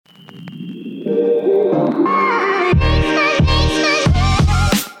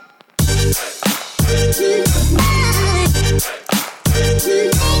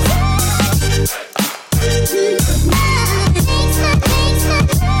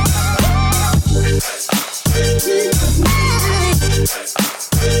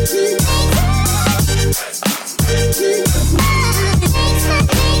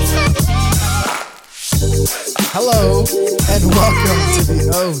And welcome to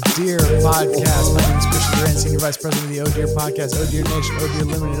the Oh Dear Podcast. My name is Christian Durant, Senior Vice President of the Oh Dear Podcast, Oh Dear Nation, Oh Dear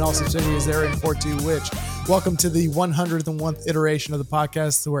Limited, and all subsidiaries therein for to which. Welcome to the 101st iteration of the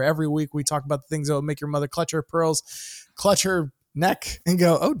podcast, where every week we talk about the things that will make your mother clutch her pearls, clutch her neck, and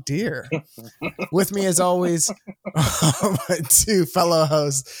go, oh dear. With me, as always, my two fellow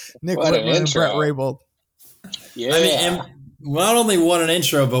hosts, Nick Whitman and Brett Raybold. Yeah. I mean, not only what an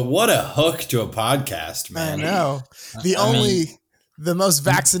intro, but what a hook to a podcast, man. I know. The most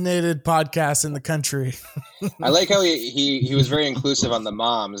vaccinated podcast in the country. I like how he was very inclusive on the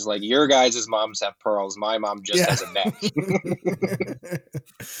moms. Like, your guys' moms have pearls. My mom just has a neck.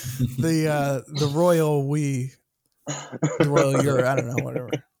 The royal we. The royal you're. I don't know,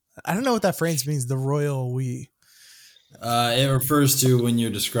 whatever. I don't know what that phrase means, the royal we. It refers to when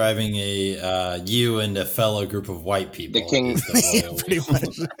you're describing a you and a fellow group of white people. The king, pretty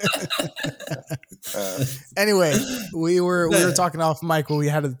much. Anyway, we were talking off mic, but we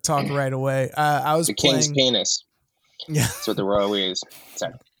had to talk right away. I was the playing, king's penis. Yeah, that's what the royal we is.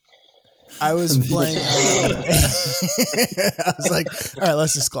 Sorry. I was playing. I was like, all right,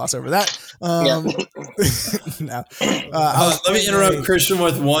 let's just gloss over that. No. Let me interrupt Christian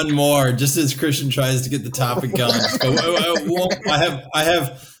with one more, just as Christian tries to get the topic going. I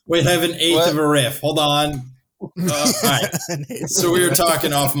have an eighth of a riff. Hold on. All right. So we were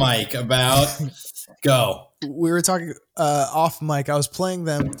talking off mic about go. We were talking off mic. I was playing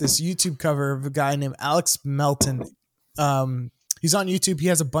them this YouTube cover of a guy named Alex Melton. He's on YouTube. He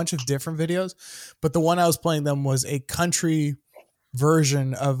has a bunch of different videos, but the one I was playing them was a country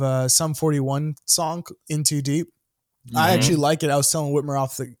version of a Sum 41 song, In Too Deep. Mm-hmm. I actually like it. I was telling Whitmer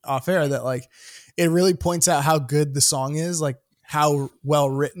off air that like it really points out how good the song is, like how well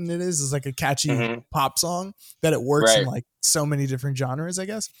written it is. It's like a catchy pop song that it works in like so many different genres, I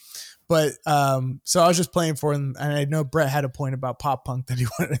guess. But so I was just playing for him, and I know Brett had a point about pop punk that he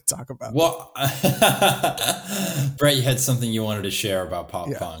wanted to talk about. Well, Brett, you had something you wanted to share about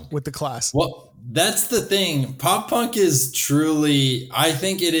pop punk with the class. Well, that's the thing. Pop punk is truly, I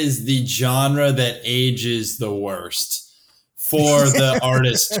think it is the genre that ages the worst for the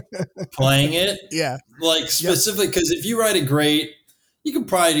artist playing it. Yeah. Like specifically, because if you write it great, you can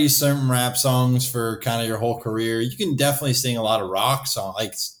probably do some rap songs for kind of your whole career. You can definitely sing a lot of rock songs,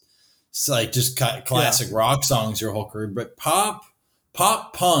 like just classic rock songs your whole career. But pop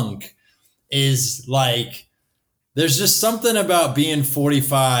punk is like, there's just something about being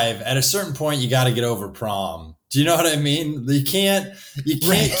 45. At a certain point, you got to get over prom. Do you know what I mean? You can't keep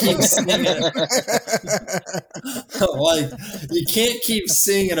singing. Like, you can't keep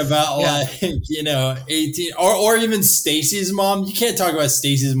singing about 18 or even Stacy's mom. You can't talk about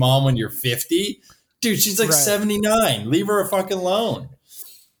Stacy's mom when you're 50. Dude, she's like 79. Leave her a fucking alone.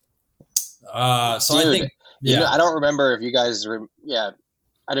 Dude, I think, I don't remember if you guys,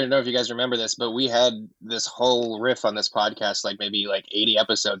 I don't know if you guys remember this, but we had this whole riff on this podcast, like maybe like 80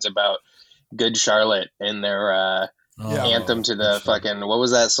 episodes about Good Charlotte and their anthem to the fucking, what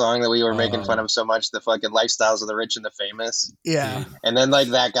was that song that we were making fun of so much? The fucking Lifestyles of the Rich and the Famous. Yeah. And then like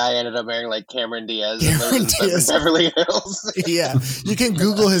that guy ended up marrying like Cameron Diaz in Beverly Hills. Yeah. You can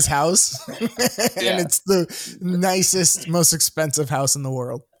Google his house and it's the nicest, most expensive house in the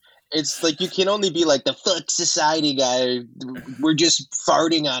world. It's like you can only be like the fuck society guy. We're just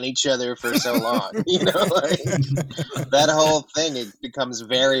farting on each other for so long, like, that whole thing. It becomes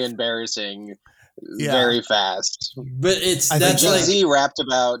very embarrassing, very fast. But that's Jay-Z rapped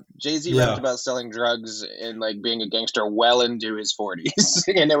about selling drugs and like being a gangster well into his 40s,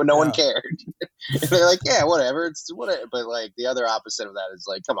 and no one cared. They're like, yeah, whatever. It's whatever. But like the other opposite of that is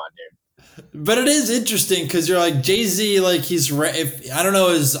like, come on, dude. But it is interesting because you're like Jay-Z, like I don't know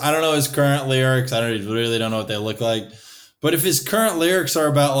his current lyrics. I really don't know what they look like. But if his current lyrics are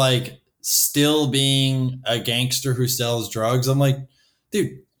about like still being a gangster who sells drugs, I'm like,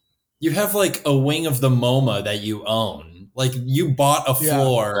 dude, you have like a wing of the MoMA that you own. Like you bought a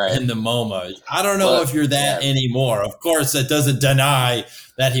floor in the MoMA. I don't know if you're that anymore. Of course, that doesn't deny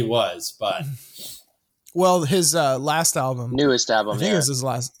that he was, but. Well, his last album. Newest album, I think it was his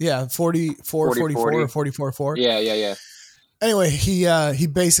last. Yeah, 44 or 44. Yeah. Anyway, he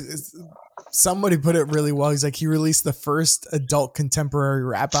basically, somebody put it really well. He's like, he released the first adult contemporary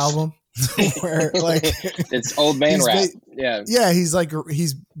rap album. Where like it's old man rap.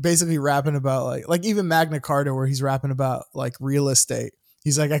 He's basically rapping about like even Magna Carta, where he's rapping about like real estate.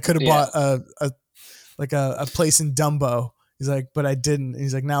 He's like, I could have bought a place in Dumbo. He's like, but I didn't. And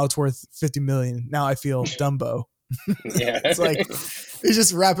he's like, now it's worth 50 million. Now I feel Dumbo. It's like he's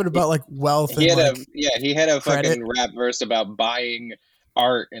just rapping about like wealth. He had a fucking rap verse about buying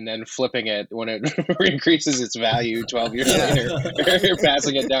art and then flipping it when it increases its value 12 years later, or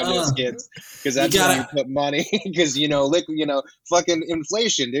passing it down to his kids, because that's where you put money. Because fucking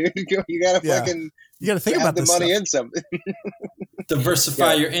inflation, dude. You gotta fucking think about the money in something.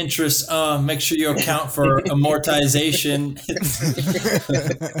 Diversify your interests. Make sure you account for amortization.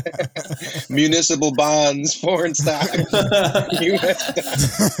 Municipal bonds, foreign stock.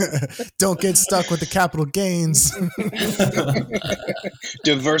 Don't get stuck with the capital gains.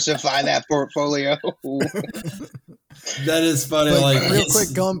 Diversify that portfolio. That is funny. But real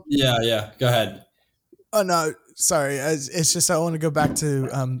quick, go ahead. Oh no, sorry. It's just I want to go back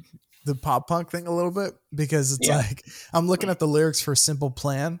to the pop punk thing a little bit, because it's like I'm looking at the lyrics for Simple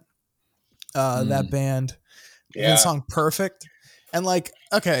Plan, that band, the song Perfect, and like,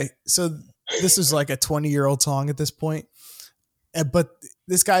 okay, so this is like a 20-year-old song at this point, but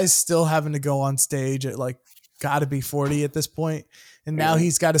this guy's still having to go on stage at like gotta be 40 at this point, and now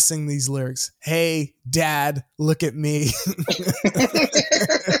he's got to sing these lyrics. Hey, Dad, look at me.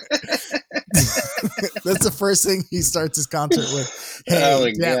 That's the first thing he starts his concert with.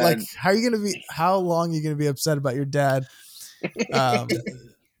 Hey, Dad, like, how long are you gonna be upset about your dad?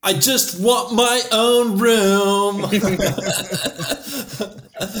 I just want my own room.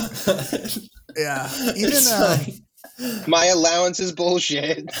 Yeah, even my allowance is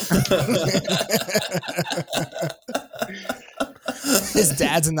bullshit. His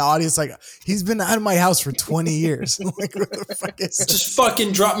dad's in the audience, like, he's been out of my house for 20 years. Like, what the fuck is this? Just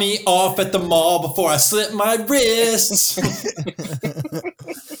fucking drop me off at the mall before I slit my wrists.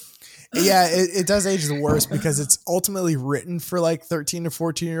 Yeah, it does age the worst, because it's ultimately written for like 13 to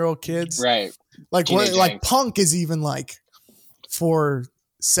 14-year-old kids. Right. Like, punk is even like for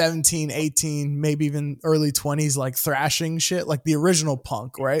 17, 18, maybe even early 20s, like thrashing shit, like the original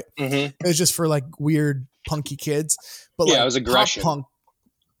punk, right? Mm-hmm. It was just for like weird punky kids. But it was aggression.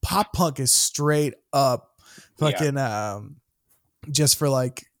 Pop punk is straight up fucking just for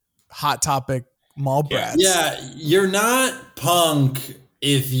like Hot Topic mall brats. Yeah, you're not punk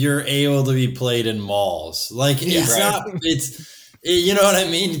if you're able to be played in malls. Like, it's not, you know what I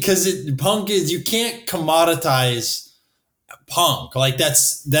mean? Because punk is, you can't commoditize punk. Like,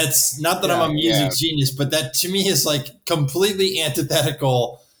 that's not that I'm a music genius, but that to me is like completely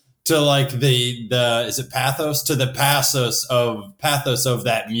antithetical to like the is it pathos, to the pathos of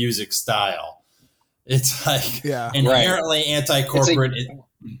that music style. It's like inherently anti-corporate.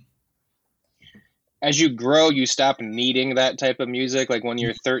 As you grow, you stop needing that type of music. Like when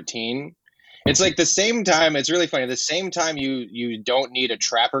you're 13, it's like the same time. It's really funny. The same time you don't need a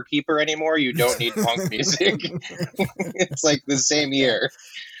Trapper Keeper anymore. You don't need punk music. It's like the same year.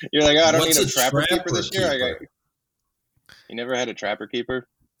 You're like, oh, I don't need a Trapper Keeper this year. You never had a Trapper Keeper?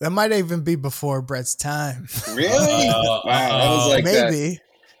 That might even be before Brett's time. Really? Wow, that was like maybe.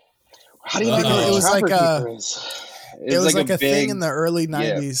 How do you think it was like It was like a thing in the early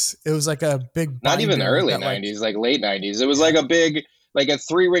 90s. It was like a big not even the early 90s, like late 90s. It was like a big, like a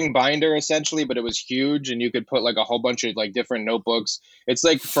 3-ring binder essentially, but it was huge, and you could put like a whole bunch of like different notebooks. It's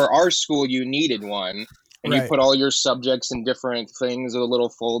like for our school, you needed one, and you put all your subjects in different things with little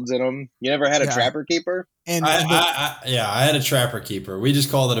folds in them. You never had a Trapper Keeper? And I had a Trapper Keeper. We just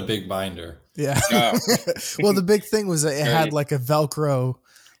called it a big binder. Yeah. Oh. Well, the big thing was that it had like a Velcro.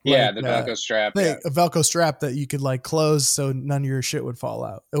 Like, the Velcro strap. A Velcro strap that you could like close so none of your shit would fall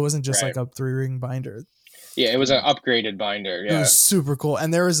out. It wasn't just like a 3-ring binder. Yeah, it was an upgraded binder. Yeah, it was super cool.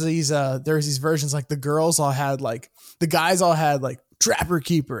 And there was these versions, like the girls all had like, the guys all had like Trapper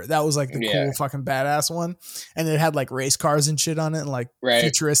Keeper. That was like the cool fucking badass one, and it had like race cars and shit on it and like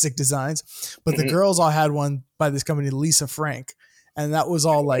futuristic designs. But the girls all had one by this company, Lisa Frank, and that was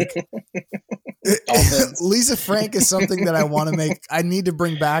all like. Lisa Frank is something that I need to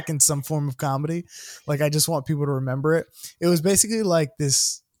bring back in some form of comedy. Like, I just want people to remember it. It was basically like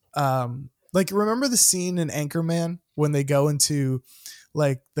this, like, remember the scene in Anchorman when they go into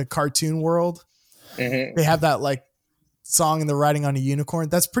like the cartoon world? Mm-hmm. They have that like song and they're riding on a unicorn.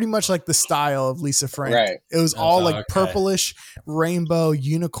 That's pretty much like the style of Lisa Frank. Right. It was all like purplish rainbow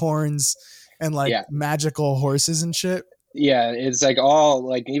unicorns and like magical horses and shit. Yeah, it's like all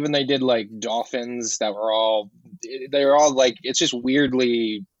like, even they did like dolphins that were all like, it's just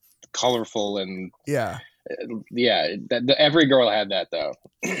weirdly colorful and every girl had that though.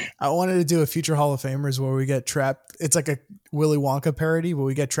 I wanted to do a future Hall of Famers where we get trapped. It's like a Willy Wonka parody, but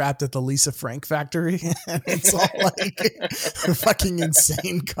we get trapped at the Lisa Frank factory and it's all like fucking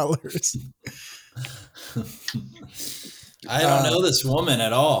insane colors. I don't know this woman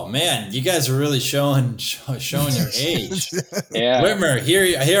at all. Man, you guys are really showing your age. Yeah. Whitmer,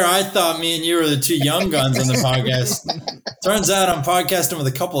 here I thought me and you were the two young guns on the podcast. Turns out I'm podcasting with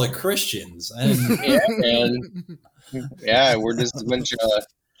a couple of Christians. Yeah, man. Yeah, we're just a bunch of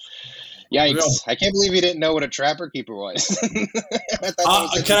yikes. I can't believe you didn't know what a Trapper Keeper was.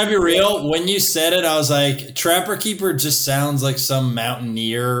 Can I be real? When you said it, I was like, Trapper Keeper just sounds like some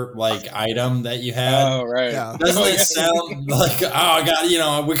mountaineer like item that you had. Oh, right. Yeah. Doesn't it sound like, oh, I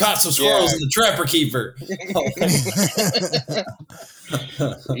got, we caught some squirrels in the Trapper Keeper.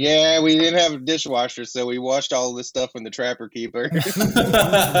 Yeah, we didn't have a dishwasher, so we washed all this stuff in the Trapper Keeper.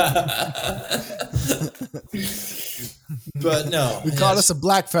 But no. We caught us a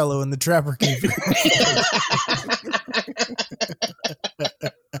black fellow in the Trapper Keeper.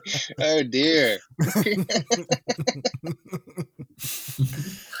 Oh, dear.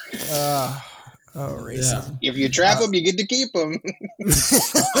 Racism. If you trap them, you get to keep them.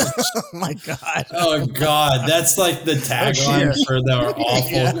 Oh, my God. Oh, God. That's like the tagline for the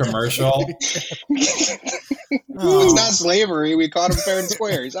awful commercial. It's not slavery. We caught him fair and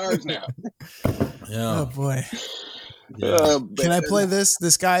square. He's ours now. Yeah. Oh, boy. Yeah. Can I play this?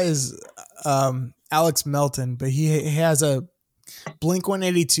 This guy is Alex Melton, but he has a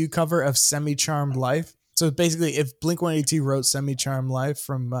Blink-182 cover of Semi-Charmed Life. So basically, if Blink-182 wrote Semi-Charmed Life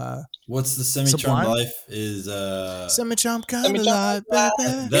from what's the Semi-Charmed Life is Semi-Charmed kind of life,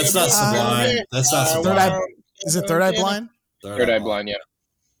 baby. That's not Sublime. That's not Sublime. Is it Third Eye Blind? Third Eye Blind, yeah.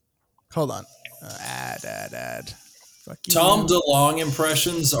 Hold on. Add. Fuck you. Tom DeLonge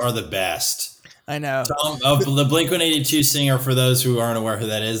impressions are the best. I know. Tom of the Blink-182 singer, for those who aren't aware who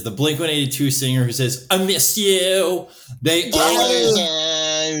that is, the Blink-182 singer who says, I miss you. They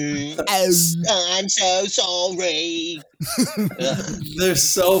I'm so sorry. They're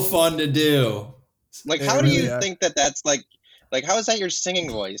so fun to do. Like, how do you think that's like, how is that your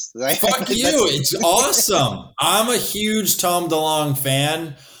singing voice? Fuck you. It's awesome. I'm a huge Tom DeLonge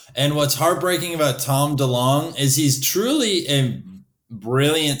fan. And what's heartbreaking about Tom DeLonge is he's truly a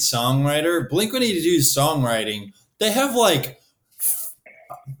brilliant songwriter. Blink-182's songwriting, they have like,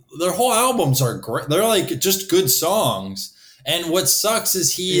 their whole albums are great. They're like just good songs. And what sucks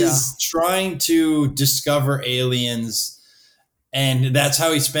is he's trying to discover aliens. And that's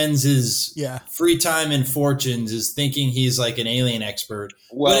how he spends his free time and fortunes, is thinking he's like an alien expert.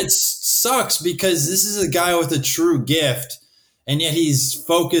 Well, but it sucks because this is a guy with a true gift, and yet he's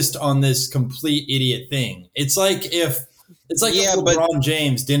focused on this complete idiot thing. It's like if LeBron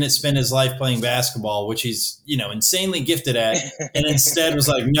James didn't spend his life playing basketball, which he's, insanely gifted at, and instead was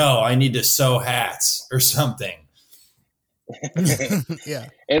like, no, I need to sew hats or something. Yeah.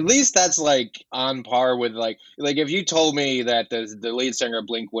 At least that's like on par with like if you told me that the lead singer of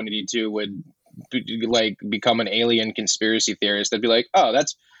Blink-182 would become an alien conspiracy theorist, I'd be like, oh,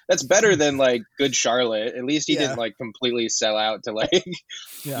 that's better than like Good Charlotte. At least he didn't like completely sell out to like,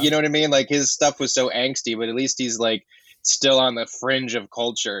 you know what I mean? Like his stuff was so angsty, but at least he's like still on the fringe of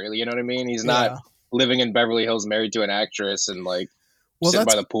culture. You know what I mean? He's not living in Beverly Hills married to an actress and like sitting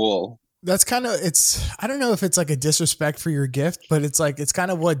by the pool. That's kind of, I don't know if it's like a disrespect for your gift, but it's kind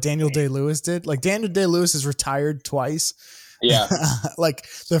of what Daniel Day-Lewis did. Like Daniel Day-Lewis is retired twice. Yeah. Like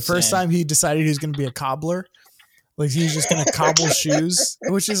the first time he decided he was going to be a cobbler. Like he's just going to cobble shoes,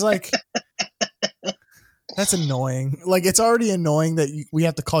 which is like, that's annoying. Like it's already annoying that we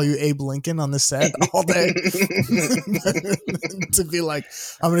have to call you Abe Lincoln on the set all day to be like,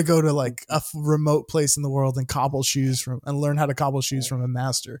 I'm going to go to like a remote place in the world and learn how to cobble shoes from a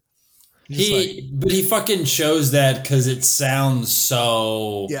master. But he fucking shows that because it sounds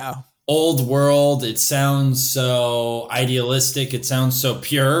so old world. It sounds so idealistic. It sounds so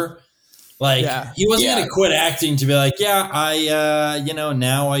pure. Like he wasn't going to quit acting to be like, I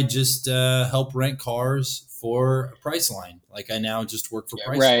now I just help rent cars for Priceline. Like I now just work for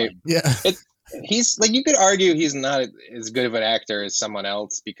Priceline. Right. Yeah. He's like, you could argue he's not as good of an actor as someone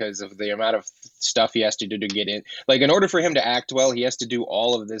else because of the amount of stuff he has to do to get in. Like in order for him to act well, he has to do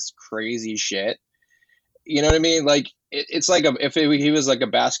all of this crazy shit. You know what I mean? Like it's like if he was like a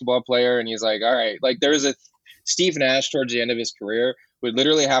basketball player and he's like, all right, like there's a Steve Nash towards the end of his career would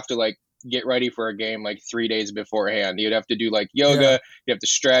literally have to like get ready for a game like 3 days beforehand. He'd have to do like yoga, he'd have to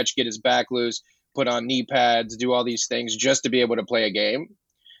stretch, get his back loose, put on knee pads, do all these things just to be able to play a game.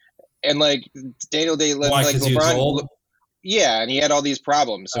 And like Daniel Day-Lewis, like LeBron, and he had all these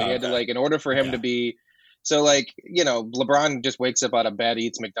problems. So he had to like, in order for him to be, so like, LeBron just wakes up out of bed,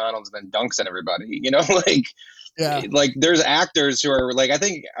 eats McDonald's, and then dunks at everybody. Like there's actors who are like, I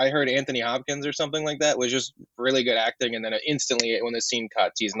think I heard Anthony Hopkins or something like that was just really good acting, and then instantly when the scene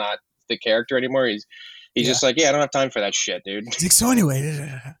cuts, he's not the character anymore. He's just like, yeah, I don't have time for that shit, dude. He's like, so anyway,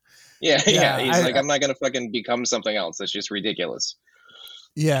 Yeah. He's like, I'm not gonna fucking become something else. That's just ridiculous.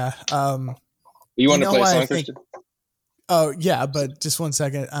 yeah. You want to play a song, Christian? Oh yeah, but just 1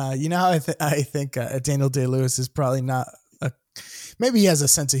 second. You know how I think Daniel Day-Lewis is probably not maybe he has a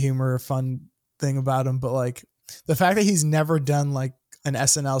sense of humor or fun thing about him, but like the fact that he's never done like an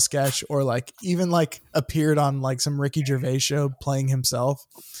SNL sketch or like even like appeared on like some Ricky Gervais show playing himself,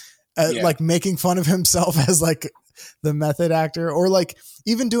 like making fun of himself as like the method actor, or like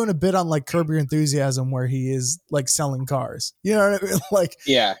even doing a bit on like Curb Your Enthusiasm where he is like selling cars. You know what I mean? Like,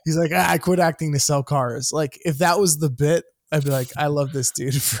 yeah, he's like, I quit acting to sell cars. Like if that was the bit, I'd be like, I love this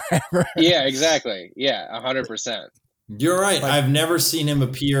dude forever. Yeah, exactly. Yeah, 100%. You're right. Like, I've never seen him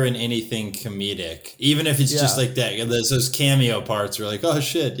appear in anything comedic, even if it's just like that. There's those cameo parts where like, oh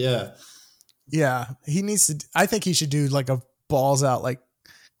shit, yeah. Yeah, he needs to. I think he should do like a balls out like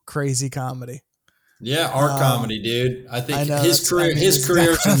crazy comedy. Yeah, art comedy, dude. I think his career's in his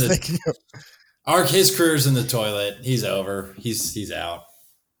career's in the toilet. He's over. He's out.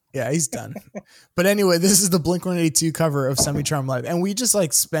 Yeah, he's done. But anyway, this is the Blink-182 cover of Semi-Charmed Live, and we just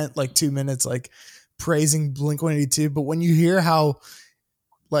like spent like 2 minutes like praising Blink-182. But when you hear how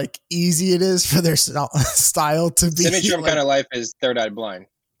like easy it is for their style to be, Semi-Charmed Kind of Life is Third Eye Blind.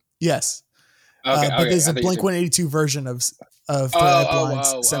 Yes. Okay, but there's a Blink-182 version of Third Eye Blind.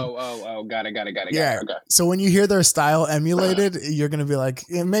 Got it. Yeah. Okay. So when you hear their style emulated, you're gonna be like,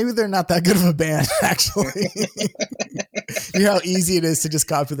 maybe they're not that good of a band, actually. You hear how easy it is to just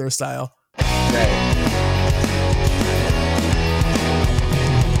copy their style. Right.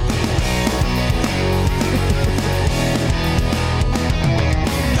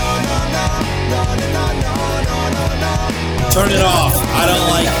 Turn it off. I don't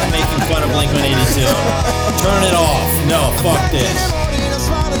like making fun of Blink-182. Turn it off. No, fuck this.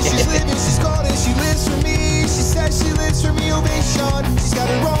 She's living, she's golden, she lives for me. She says she lives for me, ovation. She's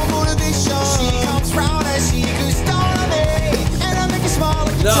got her own motivation. She comes round and she goes down on me. And I make her smile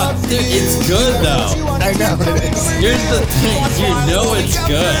like no, dude, it's good though. I know it is. Here's the thing, you know it's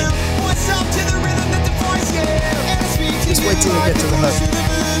good. What's up to the rhythm that defines you? Just wait till we get to the hook.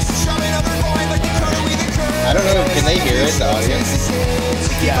 I don't know, can they hear it, the audience?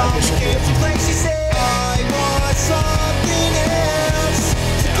 Yeah, I guess you'll hear it. I want something else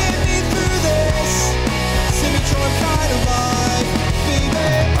to get me through this. Semi-Charmed Kind of Life, baby.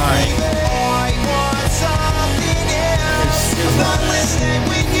 Alright. I want something else. I'm not listening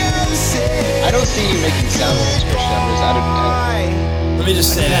when you say. I don't see you making sound waves, Christian. Let me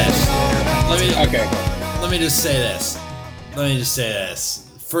just say this. Let me just say this.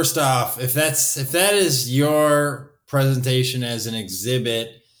 First off, if that is your presentation as an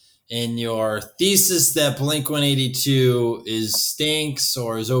exhibit in your thesis that Blink-182 stinks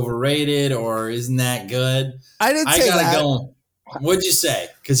or is overrated or isn't that good, I gotta that. Go. What'd you say?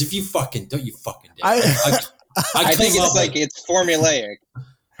 Because if you fucking don't, you fucking did. I think it's like it's formulaic.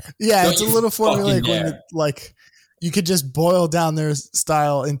 Yeah, it's a little formulaic when it, like you could just boil down their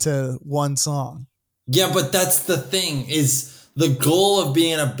style into one song. Yeah, but that's the thing is. The goal of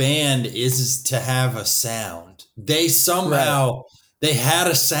being a band is to have a sound. They somehow, they had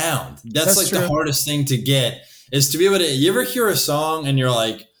a sound. That's like true. The hardest thing to get is to be able to, you ever hear a song and you're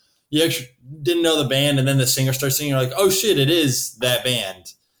like, you actually didn't know the band and then the singer starts singing, you're like, oh shit, it is that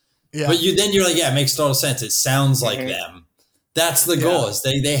band. Yeah. But you're like, yeah, it makes total sense. It sounds like them. That's the goal is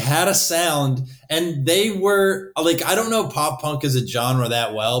they had a sound and they were like, I don't know pop punk as a genre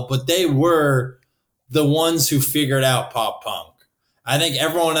that well, but they were the ones who figured out pop punk. I think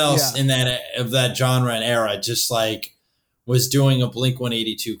everyone else in that genre and era just like was doing a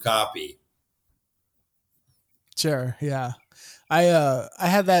Blink-182 copy. Sure, yeah. I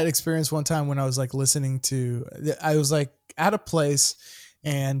had that experience one time when I was like listening to. I was like at a place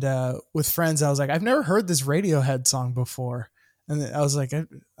and with friends. I was like, I've never heard this Radiohead song before. And I was like, I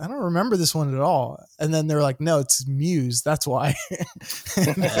don't remember this one at all. And then they were like, no, it's Muse. That's why.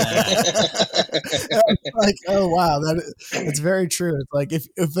 Like, oh, wow. It's very true. It's like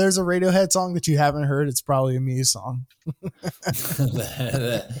if there's a Radiohead song that you haven't heard, it's probably a Muse song.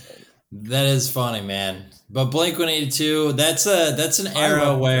 That is funny, man. But Blink-182, that's an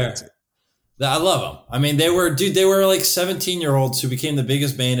era where I love them. I mean, they were like 17-year-olds who became the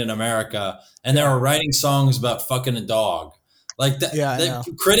biggest band in America. And they were writing songs about fucking a dog. Like that,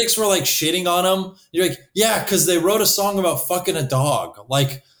 critics were like shitting on them. You're like, yeah, because they wrote a song about fucking a dog.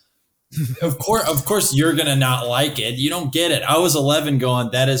 Like, of course, you're gonna not like it. You don't get it. I was 11, going,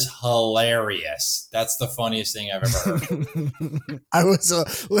 that is hilarious. That's the funniest thing I've ever heard. I was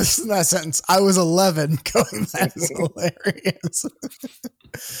listen to that sentence. I was 11, going, that is hilarious.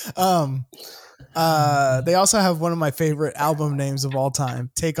 They also have one of my favorite album names of all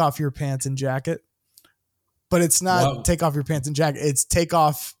time, Take Off Your Pants and Jacket. But it's not Wow. Take Off Your Pants and Jacket. It's take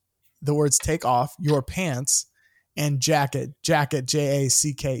off, the words take off your pants and jacket, Jacket.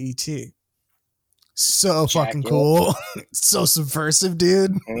 So fucking Jacket. cool. So subversive,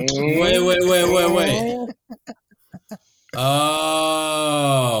 dude. Wait.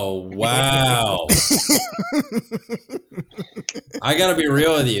 Oh, wow. I got to be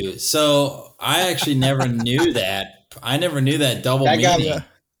real with you. So I actually never knew that. I never knew that double That got- meaning.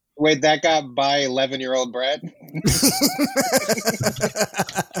 Wait, that got by 11-year-old Brett?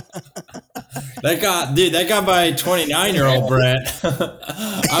 That got by 29-year-old Brett.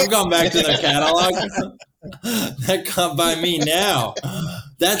 I've gone back to their catalog. That got by me now.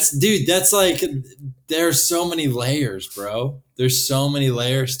 That's like, there's so many layers, bro. There's so many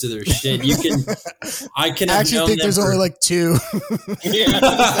layers to their shit. I can I actually think there's only like two. Yeah,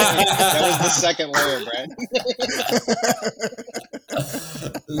 that was the second layer, Brett.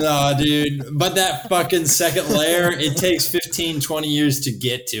 No, dude. But that fucking second layer, it takes 15, 20 years to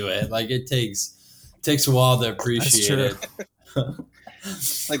get to it. Like it takes a while to appreciate it.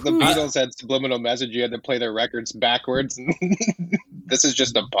 Like the Beatles had subliminal message. You had to play their records backwards. This is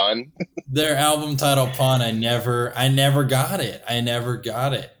just a pun. Their album title pun, I never got it. And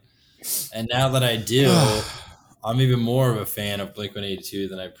now that I do, I'm even more of a fan of Blink-182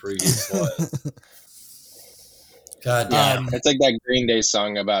 than I previously was. God damn. It's like that Green Day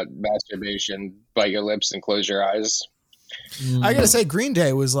song about masturbation. Bite your lips and close your eyes. I gotta say, Green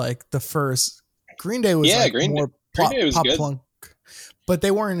Day was like the first. Green Day was like more Green Day was pop good. punk, but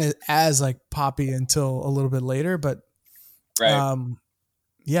they weren't as like poppy until a little bit later. But Right.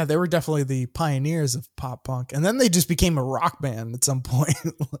 yeah, they were definitely the pioneers of pop punk, and then they just became a rock band at some point.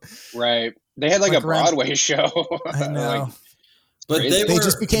 Right. They had like a around- Broadway show. I know, But crazy. they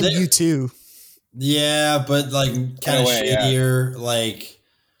just became U2. Yeah, but like kind of way, yeah. shittier.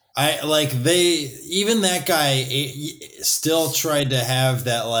 Even that guy still tried to have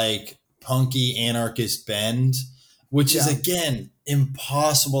that like punky anarchist bend, which is again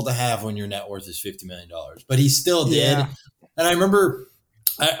impossible to have when your net worth is $50 million. But he still did. Yeah. And I remember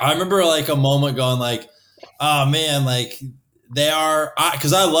like a moment going like, oh man, like they are,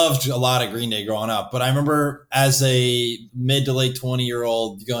 because I loved a lot of Green Day growing up, but I remember as a mid to late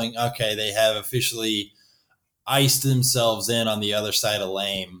 20-year-old going, okay, they have officially iced themselves in on the other side of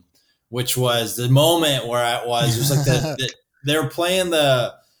lame, which was the moment where it was like they were playing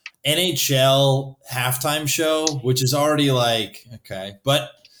the NHL halftime show, which is already like, okay, but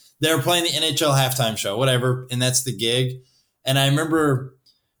they were playing the NHL halftime show, whatever, and that's the gig. And I remember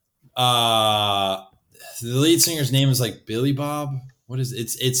the lead singer's name is like Billy Bob. What is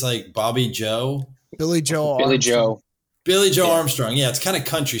it? It's like Bobby Joe. Billy Joe Armstrong. Yeah, it's kind of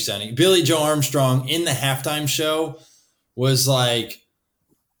country sounding. Billy Joe Armstrong in the halftime show was like,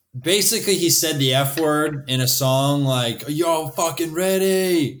 basically he said the F word in a song like, "Are y'all fucking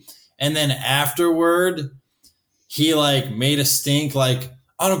ready?" And then afterward, he like made a stink like,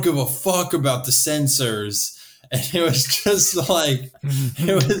 "I don't give a fuck about the censors." And it was just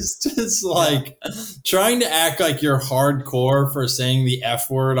like trying to act like you're hardcore for saying the F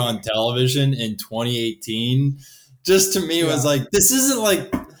word on television in 2018. Just to me was like, this isn't like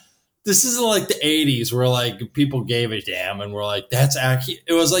the 80s where like people gave a damn and were like, that's actually,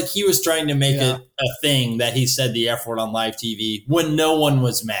 it was like he was trying to make it a thing that he said the F word on live TV when no one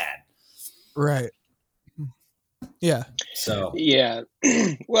was mad. Right. Yeah. So yeah.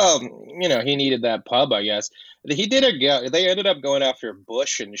 Well, he needed that pub, I guess. He did they ended up going after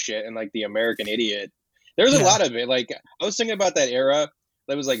Bush and shit and like the American Idiot. There's a lot of it. Like I was thinking about that era.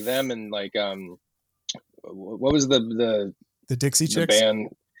 That was like them and like what was the Dixie the Chicks band?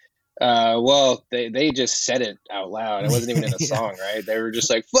 Well, they just said it out loud. It wasn't even in a song, right? They were just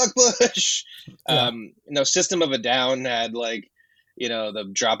like "fuck Bush." System of a Down had like the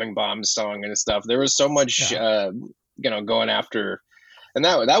Dropping Bombs song and stuff. There was so much going after, and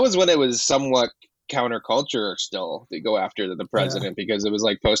that was when it was somewhat counterculture still to go after the president because it was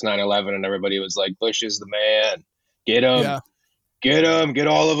like post 9/11 and everybody was like, Bush is the man, get him, get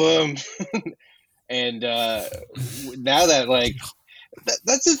all of them. And now that like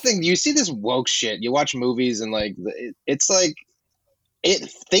that's the thing, you see this woke shit, you watch movies and like it's like it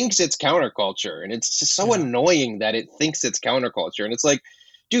thinks it's counterculture, and it's just so annoying that it thinks it's counterculture. And it's like,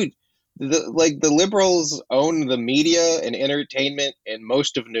 dude, the liberals own the media and entertainment and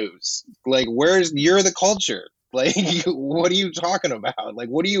most of news. Like, you're the culture? Like, what are you talking about? Like,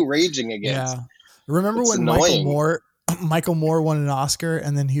 what are you raging against? Yeah. Remember when Michael Moore won an Oscar,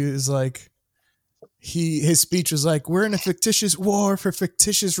 and then he was like, his speech was like, "We're in a fictitious war for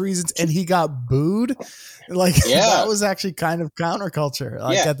fictitious reasons," and he got booed. Like that was actually kind of counterculture.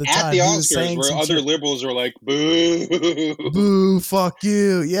 Like at the time, the he was Oscars, saying where some other shit. liberals are like, "Boo, Boo, fuck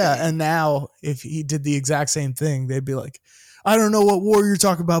you." Yeah. And now if he did the exact same thing, they'd be like, "I don't know what war you're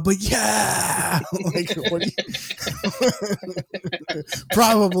talking about, but yeah." Like, what do you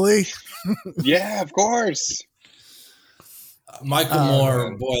probably. yeah, of course." Michael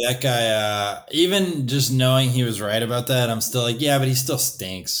Moore, boy, that guy, even just knowing he was right about that, I'm still like, yeah, but he still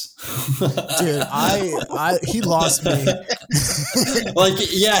stinks. Dude, he lost me. Like,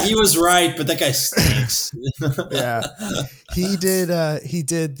 yeah, he was right, but that guy stinks. Yeah. He did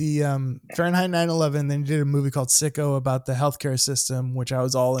the Fahrenheit 9/11, then he did a movie called Sicko about the healthcare system, which I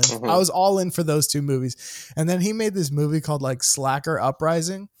was all in. Mhm. I was all in for those two movies. And then he made this movie called like Slacker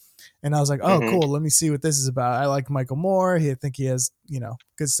Uprising. And I was like, oh, cool. Let me see what this is about. I like Michael Moore. I think he has,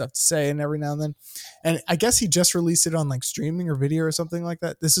 good stuff to say and every now and then. And I guess he just released it on like streaming or video or something like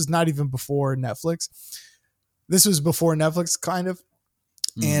that. This is not even before Netflix. This was before Netflix, kind of.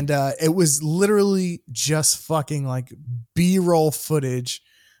 And it was literally just fucking like B-roll footage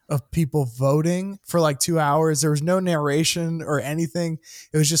of people voting for like 2 hours. There was no narration or anything.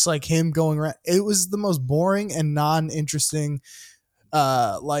 It was just like him going around. It was the most boring and non-interesting,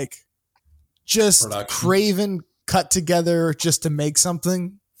 like just production. craven cut together just to make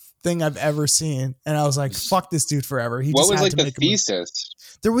something thing I've ever seen. And I was like, fuck this dude forever. He What just was had like to the make a movie.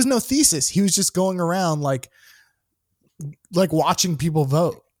 thesis? There was no thesis. He was just going around like watching people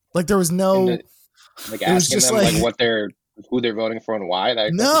vote. Like there was no, Like it was asking just them like- like who they're voting for and why.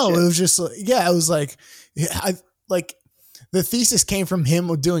 That no, type of it shit? was just like, yeah, it was like, the thesis came from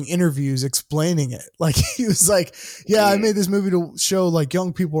him doing interviews explaining it. Like he was like, yeah, I made this movie to show like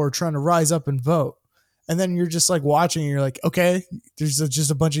young people are trying to rise up and vote. And then you're just like watching and you're like, okay, there's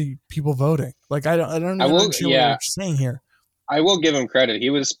just a bunch of people voting. Like, I don't understand what you're saying here. I will give him credit. He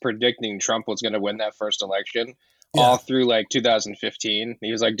was predicting Trump was going to win that first election all through like 2015.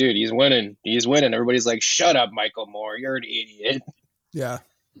 He was like, dude, he's winning. He's winning. Everybody's like, shut up, Michael Moore. You're an idiot. Yeah.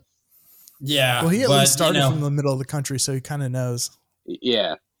 Yeah. Well, he at but, least started from the middle of the country, so he kind of knows.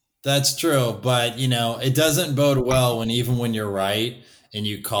 Yeah. That's true. But, it doesn't bode well when even when you're right and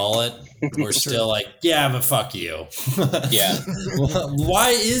you call it, we're still like, yeah, but fuck you. Yeah. Why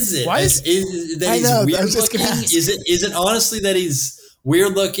is it? Why is that I he's know, I weird was just looking? gonna ask. Is it honestly that he's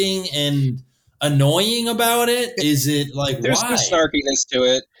weird looking and annoying about it? Is it like There's why? some snarkiness to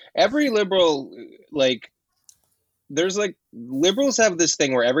it. Every liberal, liberals have this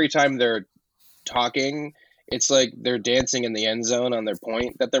thing where every time they're talking, it's like they're dancing in the end zone on their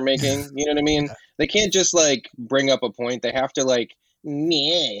point that they're making. You know what I mean? They can't just bring up a point. They have to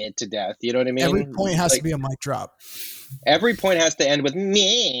meh it to death. You know what I mean? Every point has to be a mic drop. Every point has to end with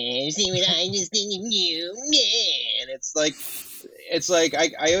meh. See what I just did to you? Meh. And it's like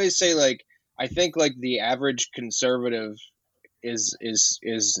I always say I think the average conservative is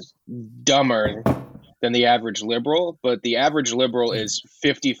dumber than the average liberal, but the average liberal is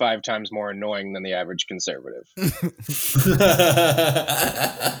 55 times more annoying than the average conservative.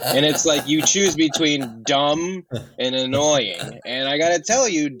 And it's like you choose between dumb and annoying. And I gotta tell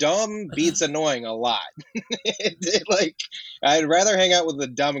you, dumb beats annoying a lot. I'd rather hang out with a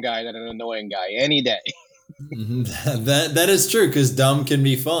dumb guy than an annoying guy any day. that is true, because dumb can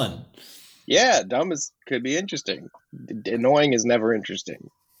be fun. Yeah, dumb could be interesting. Annoying is never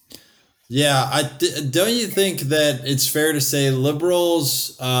interesting. Yeah, don't you think that it's fair to say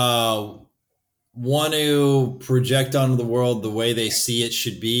liberals want to project onto the world the way they see it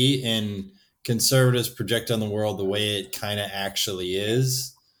should be, and conservatives project on the world the way it kind of actually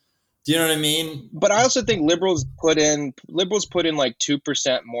is? Do you know what I mean? But I also think liberals put in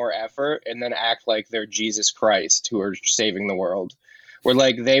 2% more effort and then act like they're Jesus Christ who are saving the world. Where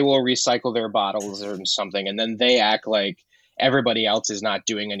they will recycle their bottles or something, and then they act like everybody else is not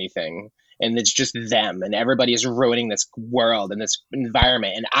doing anything. And it's just them, and everybody is ruining this world and this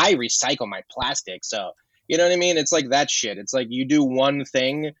environment. And I recycle my plastic, so you know what I mean. It's like that shit. It's like you do one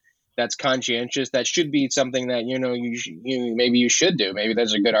thing that's conscientious. That should be something that maybe you should do. Maybe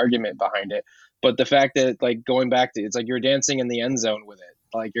there's a good argument behind it. But the fact that going back to it's like you're dancing in the end zone with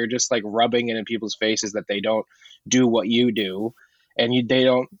it. You're just rubbing it in people's faces that they don't do what you do, and they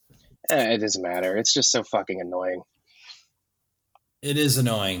don't. It doesn't matter. It's just so fucking annoying. It is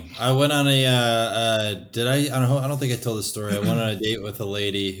annoying. I went on I don't think I told the story. I went on a date with a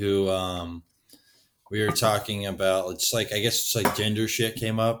lady who we were talking about gender shit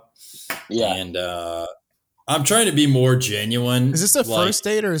came up. Yeah. And I'm trying to be more genuine. Is this a first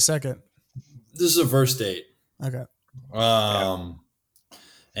date or a second? This is a first date. Okay.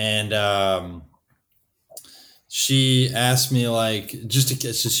 she asked me like,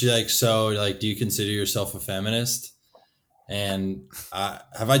 she's like, so like, do you consider yourself a feminist? And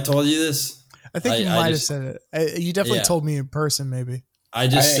have I told you this? I think you might have said it. You definitely told me in person, maybe. I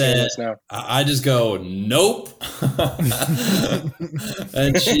just said, I just go, nope.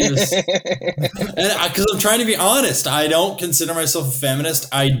 And she was, because I'm trying to be honest, I don't consider myself a feminist.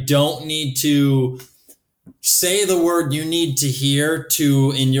 I don't need to say the word you need to hear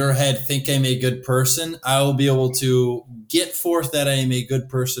to, in your head, think I'm a good person. I will be able to get forth that I am a good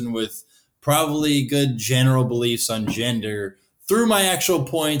person with probably good general beliefs on gender through my actual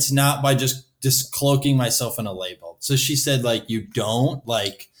points, not by just cloaking myself in a label. So she said, like, you don't,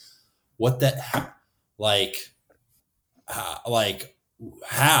 like, what that, like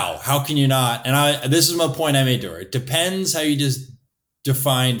how can you not? And this is my point I made to her. It depends how you just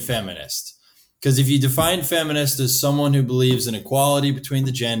define feminist. Because if you define feminist as someone who believes in equality between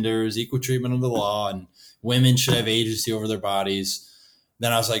the genders, equal treatment of the law, and women should have agency over their bodies,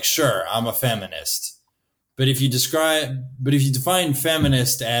 then I was like, sure, I'm a feminist. But if you define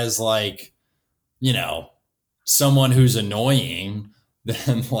feminist as like, you know, someone who's annoying,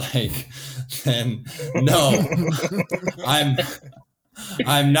 then no,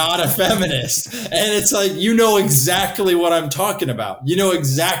 I'm not a feminist. And it's like, you know exactly what I'm talking about. You know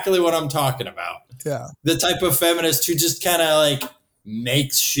exactly what I'm talking about. Yeah. The type of feminist who just kind of like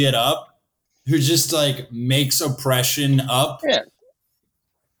makes shit up, who just like makes oppression up. Yeah.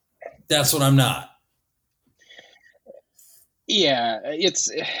 That's what I'm not. Yeah, it's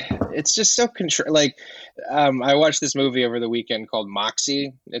just so like I watched this movie over the weekend called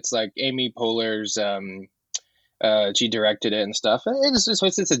Moxie. It's like Amy Poehler's she directed it and stuff.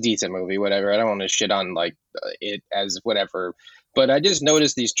 It's a decent movie, whatever. I don't want to shit on like it as whatever, but I just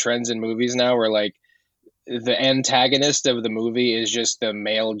noticed these trends in movies now where like the antagonist of the movie is just the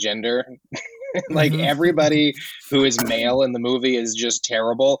male gender. Like everybody who is male in the movie is just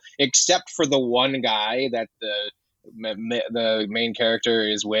terrible, except for the one guy that the main character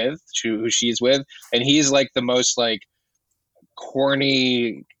is with, who she's with, and he's like the most like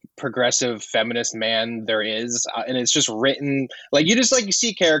corny progressive feminist man there is, and it's just written like you just like you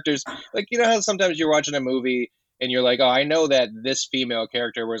see characters like, you know how sometimes you're watching a movie and you're like, oh, I know that this female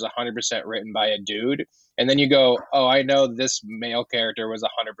character was 100% written by a dude, and then you go, oh, I know this male character was 100%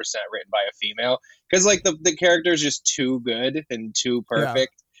 written by a female, because like the character is just too good and too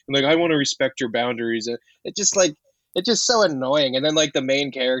perfect. And like, I want to respect your boundaries. It just like, it's just so annoying. And then like the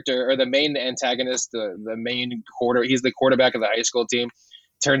main character or the main antagonist, the main he's the quarterback of the high school team,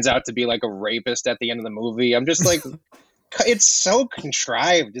 turns out to be like a rapist at the end of the movie. I'm just like, it's so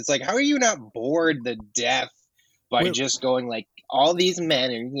contrived. It's like, how are you not bored to death by just going like, all these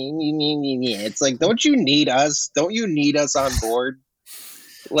men are, it's like, don't you need us? Don't you need us on board?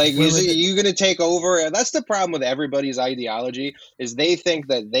 Like, are you going to take over? That's the problem with everybody's ideology, is they think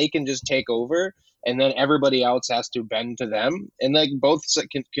that they can just take over and then everybody else has to bend to them. And like both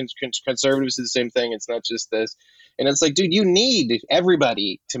conservatives do the same thing. It's not just this. And it's like, dude, you need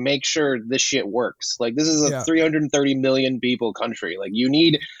everybody to make sure this shit works. Like, this is a 330 million people country. Like, you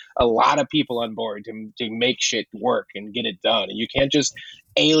need a lot of people on board to make shit work and get it done. And you can't just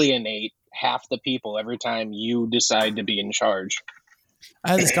alienate half the people every time you decide to be in charge.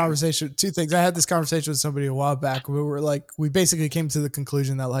 I had this conversation, two things. I had this conversation with somebody a while back. We basically came to the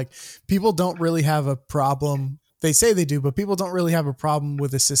conclusion that like people don't really have a problem. They say they do, but people don't really have a problem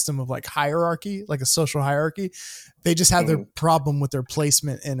with a system of like hierarchy, like a social hierarchy. They just have their problem with their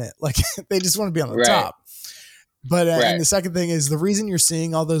placement in it. Like they just want to be on the top. But and the second thing is, the reason you're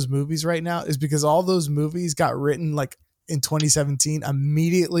seeing all those movies right now is because all those movies got written like in 2017,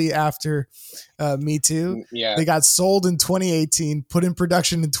 immediately after Me Too. Yeah. They got sold in 2018, put in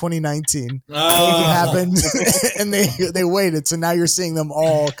production in 2019. It happened and they waited. So now you're seeing them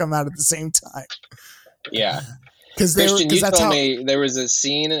all come out at the same time. Yeah. Christian, you told me there was a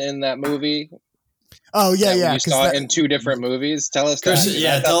scene in that movie. Oh yeah, yeah. You saw it in two different movies. Tell us Christian,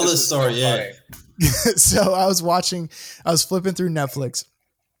 that. Tell this story. Yeah. So I was flipping through Netflix,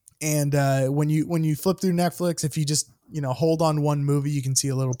 and when you flip through Netflix, if you just hold on one movie, you can see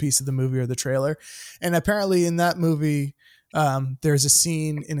a little piece of the movie or the trailer. And apparently in that movie, there's a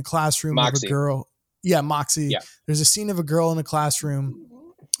scene in a classroom of a girl. Yeah, Moxie. Yeah. There's a scene of a girl in a classroom.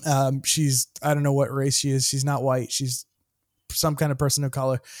 She's, I don't know what race she is. She's not white. She's some kind of person of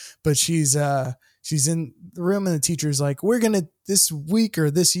color, but she's in the room and the teacher's like, this week or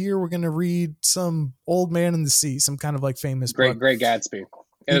this year, we're going to read some Old Man in the Sea, some kind of like famous book. Great Gatsby.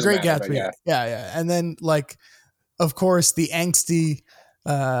 Great Gatsby. Yeah. And then like, of course, the angsty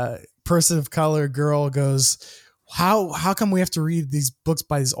person of color girl goes, how come we have to read these books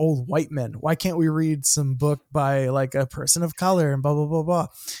by these old white men? Why can't we read some book by like a person of color and blah blah blah blah?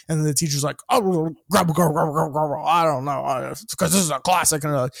 And then the teacher's like, oh, I don't know, because this is a classic.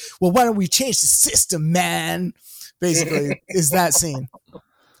 And they're like, well, why don't we change the system, man? Basically, is that scene.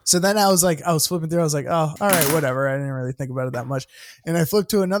 So then I was flipping through. I was like, oh, all right, whatever. I didn't really think about it that much. And I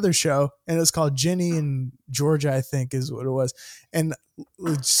flipped to another show, and it was called Ginny in Georgia, I think is what it was. And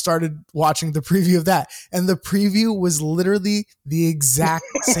started watching the preview of that. And the preview was literally the exact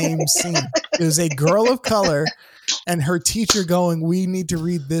same scene. It was a girl of color and her teacher going, we need to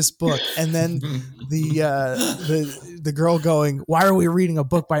read this book. And then the girl going, why are we reading a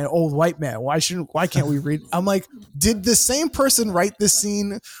book by an old white man? Why can't we read? I'm like, did the same person write this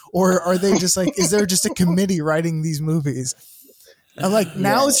scene, or are they just like, is there just a committee writing these movies? I'm like,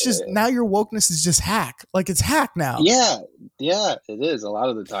 now it's just, now your wokeness is just hack. Like it's hack now. Yeah, it is a lot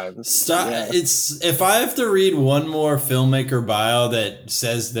of the time. Stop. Yeah. It's if I have to read one more filmmaker bio that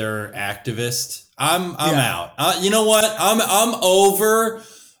says they're activist, I'm out. You know what? I'm over.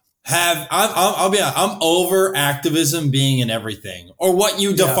 I'll be honest, I'm over activism being in everything, or what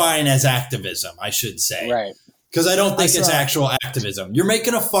you define as activism, I should say. Right. Because I don't think it's actual activism. You're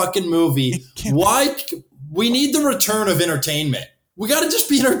making a fucking movie. Why? We need the return of entertainment. We got to just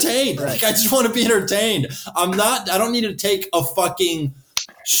be entertained. Right. Like, I just want to be entertained. I don't need to take a fucking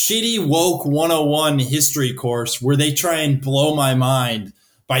shitty woke 101 history course where they try and blow my mind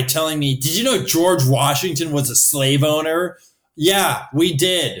by telling me, did you know George Washington was a slave owner? Yeah, we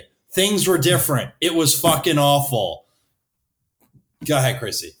did. Things were different. It was fucking awful. Go ahead,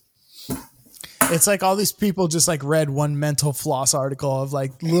 Chrissy. It's like all these people just like read one mental floss article of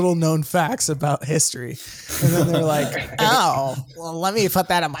like little known facts about history. And then they're like, oh, well, let me put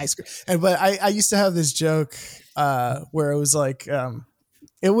that on my screen. But I used to have this joke where it was like,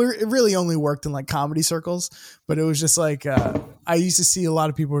 it really only worked in like comedy circles, but it was just like, I used to see a lot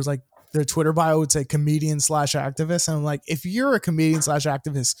of people was like, their Twitter bio would say comedian/activist. And I'm like, if you're a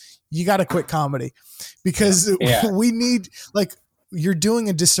comedian/activist, you got to quit comedy because we need like, you're doing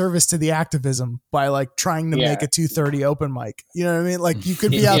a disservice to the activism by like trying to make a 2:30 open mic. You know what I mean? Like you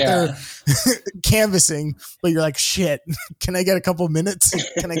could be out there canvassing, but you're like, shit, can I get a couple minutes?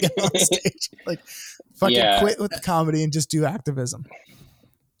 Can I get on stage? Like fucking quit with the comedy and just do activism.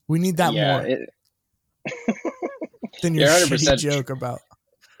 We need that more than your shitty joke about.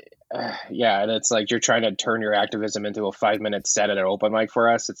 And it's like you're trying to turn your activism into a 5-minute set at an open mic for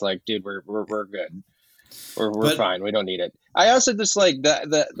us. It's like, dude, we're good. We're fine. We don't need it. I also just like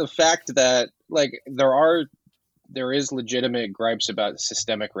the fact that like there is legitimate gripes about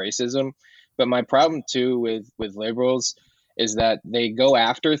systemic racism, but my problem too with liberals is that they go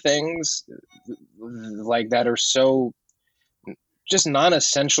after things like that are so just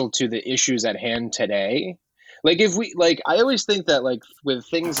non-essential to the issues at hand today. Like if we like, I always think that like with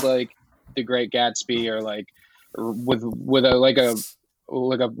things like The Great Gatsby or like with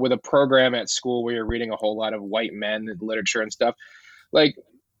a program at school where you're reading a whole lot of white men literature and stuff, like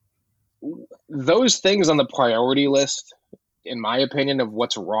those things on the priority list, in my opinion, of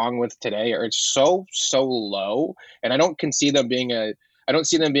what's wrong with today are so low, and I don't see them being a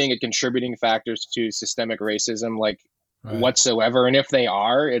contributing factors to systemic racism whatsoever. And if they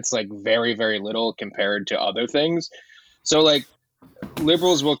are, it's like very, very little compared to other things. So like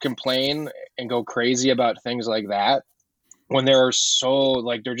liberals will complain and go crazy about things like that when they're so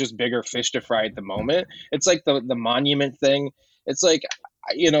like they're just bigger fish to fry at the moment. It's like the monument thing. It's like,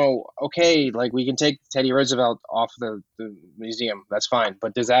 you know, okay, like we can take Teddy Roosevelt off the museum. That's fine.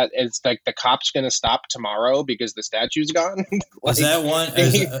 But it's like the cop's going to stop tomorrow because the statue's gone? Like,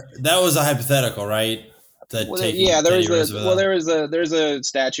 that was a hypothetical, right? There's a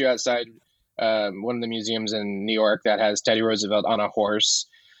statue outside one of the museums in New York that has Teddy Roosevelt on a horse.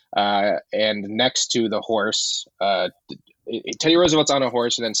 And next to the horse, Teddy Roosevelt's on a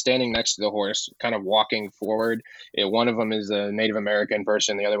horse, and then standing next to the horse, kind of walking forward. One of them is a Native American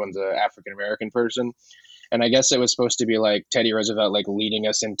person, the other one's an African American person. And I guess it was supposed to be like Teddy Roosevelt, like leading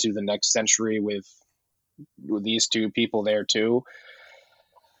us into the next century with these two people there too.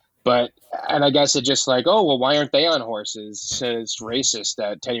 And I guess it just like, oh, well, why aren't they on horses? So it's racist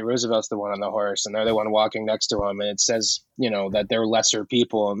that Teddy Roosevelt's the one on the horse and they're the one walking next to him. And it says, you know, that they're lesser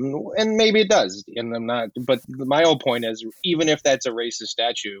people. And maybe it does. And I'm not. But my whole point is, even if that's a racist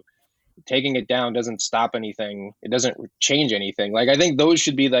statue, taking it down doesn't stop anything. It doesn't change anything. Like, I think those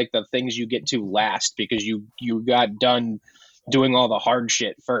should be like the things you get to last because you got done doing all the hard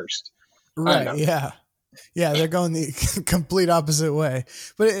shit first. Right. Yeah. Yeah, they're going the complete opposite way.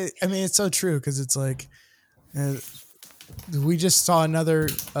 But it's so true because it's like we just saw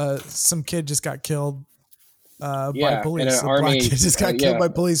some kid just got killed by Yeah, in police. an A black army, kid just got yeah. killed by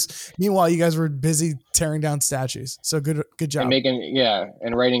police. Meanwhile, you guys were busy tearing down statues. So good job.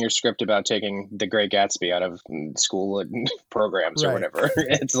 And writing your script about taking The Great Gatsby out of school and programs or Right. whatever.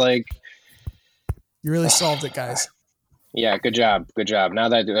 It's like, You really solved it, guys. yeah, good job. Now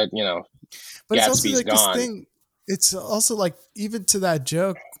that But it's also Gatsby's like gone. this thing. It's also like, even to that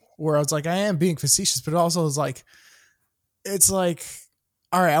joke where I was like, I am being facetious, but it also is like, it's like,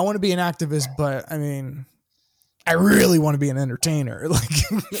 all right, I want to be an activist, but I mean, I really want to be an entertainer. Like,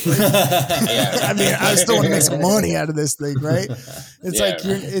 I mean, I still want to make some money out of this thing, right? It's Yeah. like,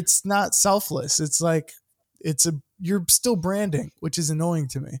 it's not selfless. It's like, you're still branding, which is annoying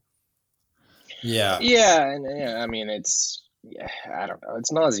to me. Yeah. I mean, I don't know.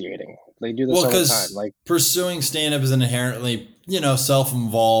 It's nauseating. They do this Well, all the because time. Like, pursuing stand-up is an inherently,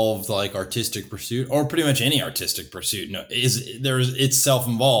 self-involved like artistic pursuit, or pretty much any artistic pursuit. No, it's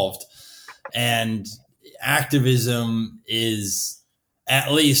self-involved, and activism is,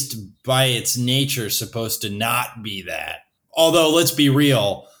 at least by its nature, supposed to not be that. Although, let's be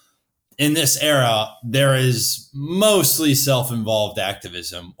real, in this era, there is mostly self-involved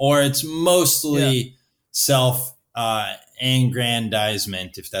activism, or it's mostly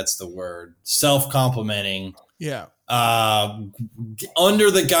self-aggrandizement, if that's the word, self-complimenting, Yeah. under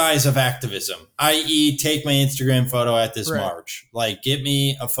the guise of activism, i.e. take my Instagram photo at this Right. march. Like, get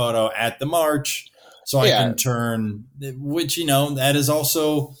me a photo at the march so I can turn, which, that is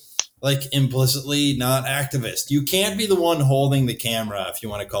also like implicitly not activist. You can't be the one holding the camera if you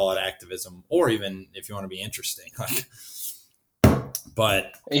want to call it activism, or even if you want to be interesting.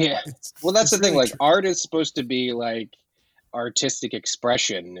 But yeah. It's, Well, that's it's the thing. really Like, art is supposed to be like artistic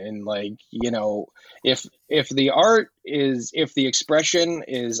expression, and like, if the expression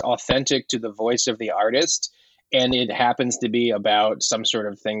is authentic to the voice of the artist, and it happens to be about some sort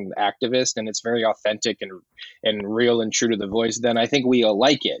of thing activist, and it's very authentic and real and true to the voice, then I think we all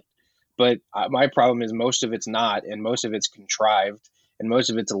like it. But my problem is most of it's not, and most of it's contrived, and most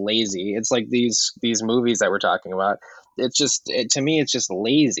of it's lazy. It's like these movies that we're talking about. It's just, to me, it's just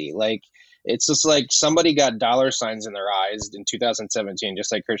lazy. Like, it's just like somebody got dollar signs in their eyes in 2017,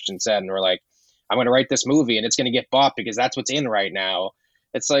 just like Christian said, and we're like, I'm going to write this movie and it's going to get bought because that's what's in right now.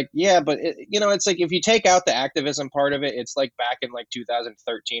 It's like, yeah, but it's like, if you take out the activism part of it, it's like back in like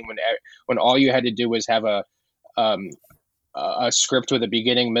 2013 when all you had to do was have a script with a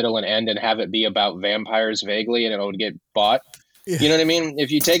beginning, middle, and end, and have it be about vampires vaguely, and it would get bought. Yeah. You know what I mean?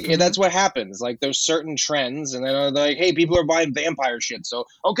 If you take, that's what happens. Like, there's certain trends, and then they're like, hey, people are buying vampire shit, so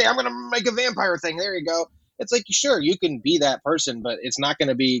okay, I'm gonna make a vampire thing. There you go. It's like, sure, you can be that person, but it's not going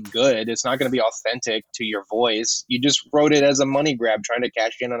to be good. It's not going to be authentic to your voice. You just wrote it as a money grab, trying to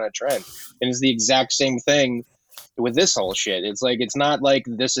cash in on a trend. And it's the exact same thing with this whole shit. It's like, it's not like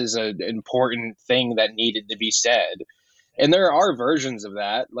this is an important thing that needed to be said. And there are versions of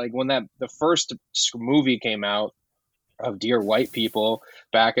that. Like, when the first movie came out of Dear White People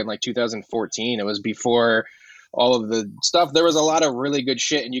back in like 2014, it was before all of the stuff. There was a lot of really good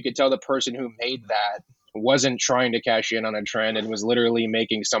shit, and you could tell the person who made that wasn't trying to cash in on a trend and was literally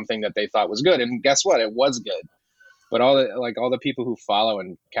making something that they thought was good. And guess what? It was good. But all the people who follow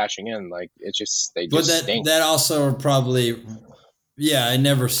and cashing in, like, it's just, they just stink. That also probably, yeah, I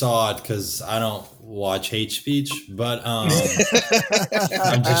never saw it because I don't watch hate speech, but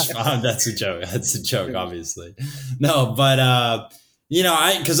that's a joke. That's a joke, obviously. No, but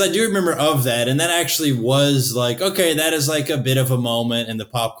because I do remember of that, and that actually was like, okay, that is like a bit of a moment in the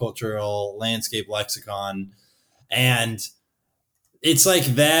pop cultural landscape lexicon, and it's like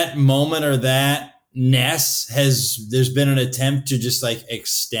that moment or that there's been an attempt to just like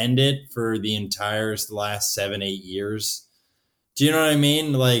extend it for the last 7-8 years. Do you know what I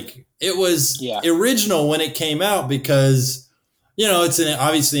mean? Like, it was original when it came out because, it's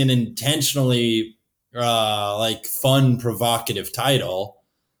obviously an intentionally like fun, provocative title,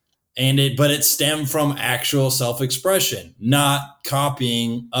 but it stemmed from actual self-expression, not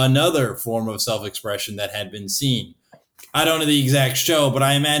copying another form of self-expression that had been seen. I don't know the exact show, but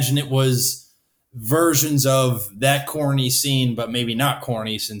I imagine it was versions of that corny scene, but maybe not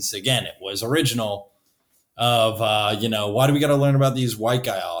corny, since again, it was original. Of why do we got to learn about these white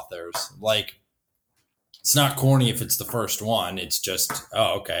guy authors? Like, it's not corny if it's the first one. It's just,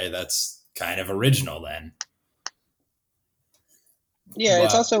 oh, okay, that's kind of original then. Yeah,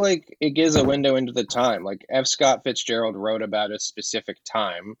 it's also like, it gives a window into the time. Like, F. Scott Fitzgerald wrote about a specific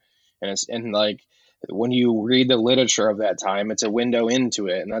time, and like, when you read the literature of that time, it's a window into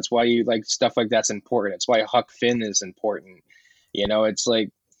it, and that's why you like stuff like that's important. It's why Huck Finn is important. It's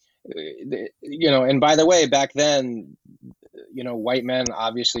like, and by the way, back then, white men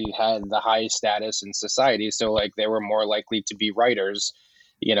obviously had the highest status in society, so like they were more likely to be writers,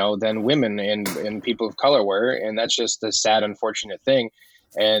 than women and people of color were, and that's just a sad, unfortunate thing.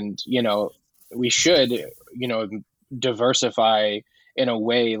 And we should diversify in a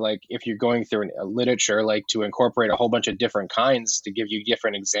way, like if you're going through a literature, like to incorporate a whole bunch of different kinds to give you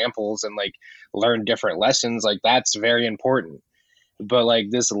different examples and like learn different lessons, like that's very important. But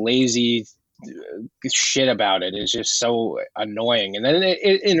like this lazy shit about it is just so annoying, and then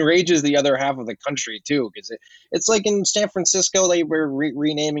it enrages the other half of the country too, because it's like in San Francisco they were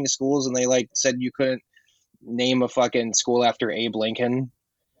renaming schools, and they like said you couldn't name a fucking school after Abe Lincoln.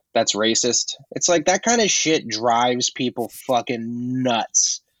 That's racist. It's like that kind of shit drives people fucking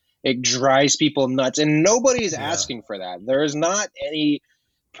nuts. It drives people nuts, and nobody's asking for that. There is not any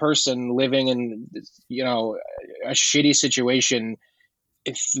person living in a shitty situation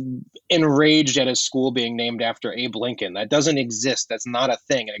enraged at a school being named after Abe Lincoln. That doesn't exist. That's not a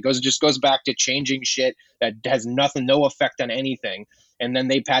thing. And it just goes back to changing shit that has no effect on anything. And then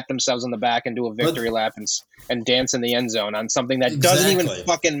they pat themselves on the back and do a victory lap and dance in the end zone on something that doesn't even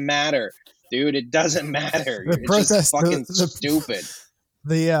fucking matter, dude. It doesn't matter. The protest, just fucking stupid.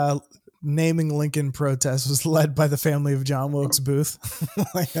 The naming Lincoln protest was led by the family of John Wilkes Booth.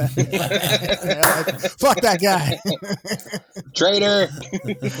 Like that. Fuck that guy. Traitor.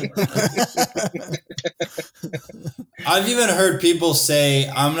 I've even heard people say,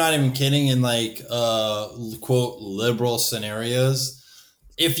 I'm not even kidding, in like quote liberal scenarios,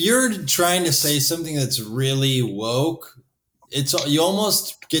 if you're trying to say something that's really woke, you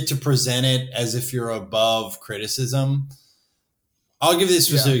almost get to present it as if you're above criticism. I'll give you a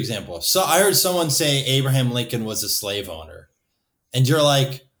specific example. So I heard someone say Abraham Lincoln was a slave owner, and you're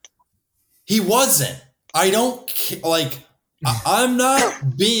like, he wasn't. I don't like. I'm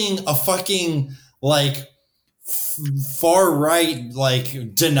not being a fucking like far right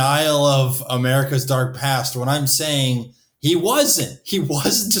like denial of America's dark past when I'm saying he wasn't. He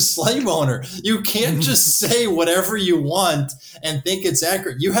wasn't a slave owner. You can't just say whatever you want and think it's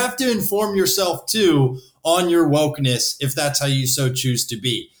accurate. You have to inform yourself too on your wokeness if that's how you so choose to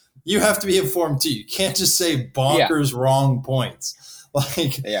be. You have to be informed too. You can't just say bonkers wrong points.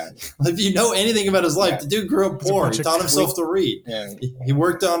 Like, if you know anything about his life, the dude grew up poor. He taught himself to read. Yeah. He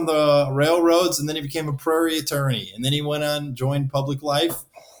worked on the railroads, and then he became a prairie attorney. And then he went on, joined public life.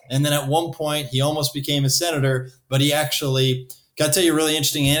 And then at one point, he almost became a senator. But he actually, got to tell you a really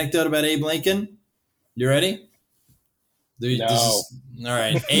interesting anecdote about Abe Lincoln. You ready? No. All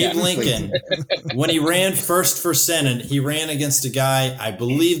right. Abe Lincoln, when he ran first for Senate, he ran against a guy, I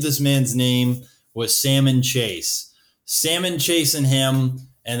believe this man's name was Salmon Chase. Salmon Chase and him,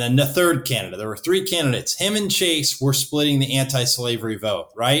 and then the third candidate. There were three candidates. Him and Chase were splitting the anti-slavery vote,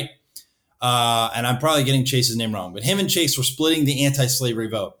 right? And I'm probably getting Chase's name wrong, but him and Chase were splitting the anti-slavery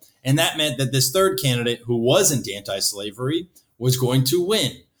vote. And that meant that this third candidate, who wasn't anti-slavery, was going to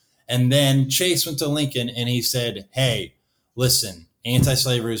win. And then Chase went to Lincoln and he said, hey, listen,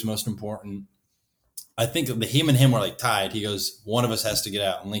 anti-slavery is most important. I think him and him were like tied. He goes, one of us has to get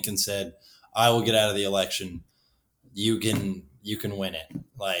out. And Lincoln said, I will get out of the election. You can win it.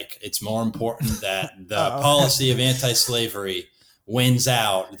 Like, it's more important that the policy of anti-slavery wins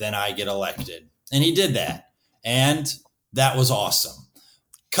out than I get elected. And he did that. And that was awesome.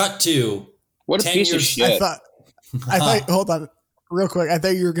 Cut to what a piece of shit. I thought hold on real quick. I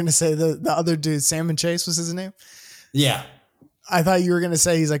thought you were going to say the other dude, Salmon Chase was his name. Yeah. I thought you were going to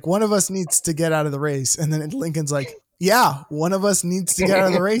say, he's like, one of us needs to get out of the race. And then Lincoln's like, yeah, one of us needs to get out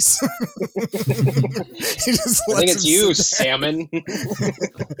of the race. I think it's you, Salmon.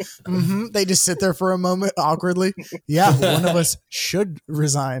 They just sit there for a moment awkwardly. Yeah, one of us should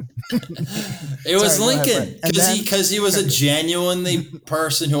resign. It was Lincoln because he was a genuinely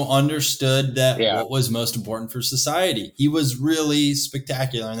person who understood that what was most important for society. He was really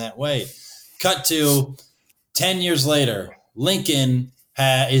spectacular in that way. Cut to 10 years later, Lincoln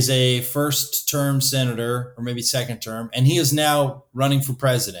is a first-term senator, or maybe second-term, and he is now running for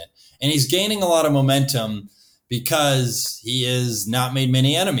president. And he's gaining a lot of momentum because he has not made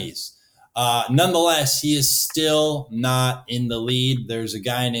many enemies. Nonetheless, he is still not in the lead. There's a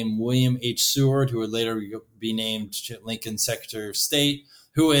guy named William H. Seward, who would later be named Lincoln's Secretary of State,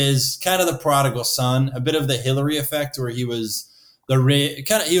 who is kind of the prodigal son, a bit of the Hillary effect, where he was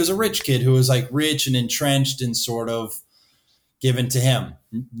he was a rich kid who was like rich and entrenched and sort of given to him.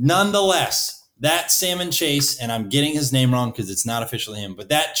 Nonetheless, that Salmon Chase, and I'm getting his name wrong because it's not officially him, but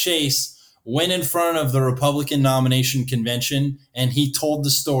that Chase went in front of the Republican nomination convention and he told the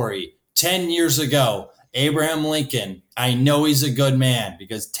story 10 years ago. Abraham Lincoln, I know he's a good man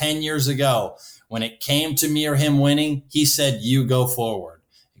because 10 years ago, when it came to me or him winning, he said, "You go forward,"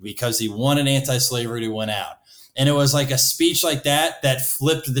 because he wanted anti-slavery to win out. And it was like a speech like that that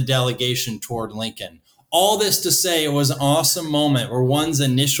flipped the delegation toward Lincoln. All this to say, it was an awesome moment where one's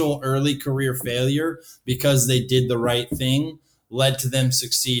initial early career failure, because they did the right thing, led to them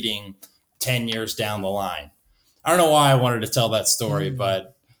succeeding 10 years down the line. I don't know why I wanted to tell that story,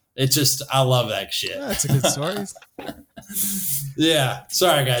 but it just, I love that shit. Yeah, that's a good story. Yeah.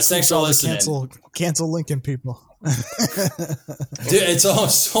 Sorry, guys. Thanks for listening. Cancel Lincoln people. Dude, it's all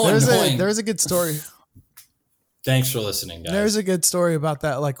so annoying. There's a good story. Thanks for listening, guys. There's a good story about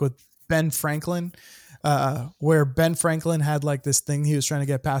that, like with Ben Franklin, where Ben Franklin had like this thing he was trying to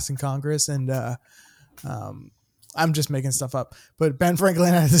get passed in Congress, and I'm just making stuff up, but Ben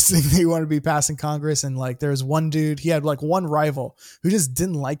Franklin had this thing that he wanted to be passed in Congress, and like there's one dude, he had like one rival who just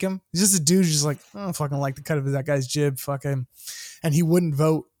didn't like him. He's just a dude who's just like, I don't fucking like the cut of that guy's jib, fuck him, and he wouldn't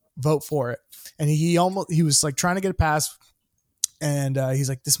vote for it, and he was like trying to get it passed. And he's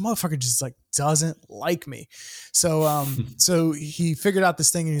like, this motherfucker just like doesn't like me. So so he figured out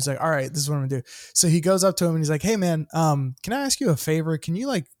this thing, and he's like, all right, this is what I'm gonna do. So he goes up to him and he's like, hey man, can I ask you a favor? Can you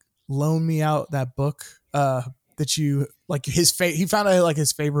like loan me out that book that you like he found out like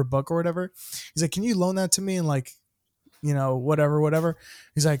his favorite book or whatever. He's like, can you loan that to me? And like, you know, whatever.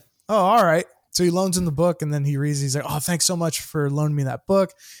 He's like, oh, all right. So he loans him the book, and then he reads, he's like, oh, thanks so much for loaning me that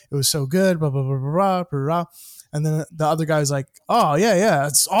book. It was so good, blah, blah, blah, blah, blah, blah, blah. And then the other guy's like, oh, yeah,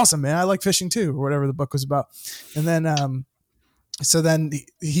 it's awesome, man. I like fishing too, or whatever the book was about. And then, so then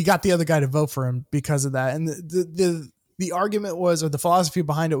he got the other guy to vote for him because of that. And the argument was, or the philosophy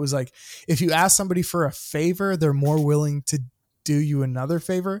behind it was like, if you ask somebody for a favor, they're more willing to do you another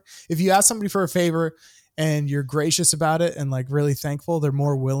favor. If you ask somebody for a favor and you're gracious about it and like really thankful, they're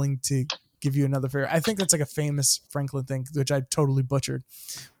more willing to give you another favor. I think that's like a famous Franklin thing, which I totally butchered.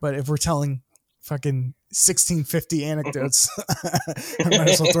 But if we're telling fucking 1650 anecdotes, I might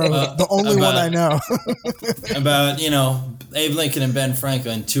as well throw the only one I know. About, you know, Abe Lincoln and Ben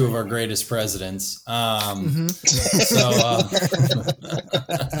Franklin, two of our greatest presidents. Yeah,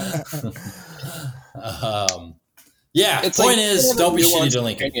 It's point like, is, don't be shitty to nuanced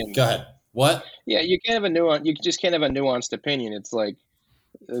Lincoln. opinion. Go ahead. What? Yeah, you can't have a nuance. You just can't have a nuanced opinion. It's like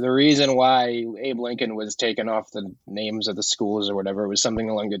the reason why Abe Lincoln was taken off the names of the schools or whatever was something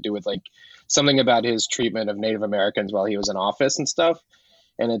along to do with like something about his treatment of Native Americans while he was in office and stuff.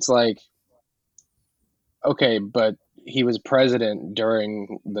 And it's like, okay, but he was president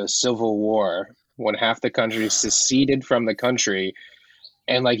during the Civil War when half the country seceded from the country.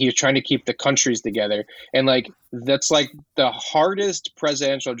 And like he was trying to keep the countries together. And like that's like the hardest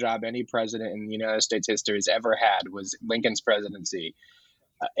presidential job any president in the United States history has ever had was Lincoln's presidency.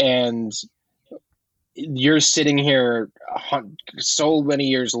 And you're sitting here so many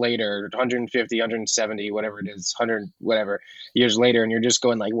years later, 150, 170, whatever it is, 100, whatever years later, and you're just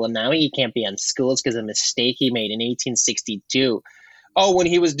going like, well, now he can't be on schools because of a mistake he made in 1862. Oh, when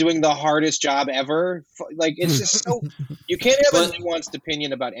he was doing the hardest job ever? Like, it's just so, you can't have a nuanced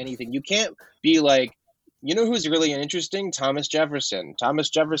opinion about anything. You can't be like, you know who's really interesting? Thomas Jefferson.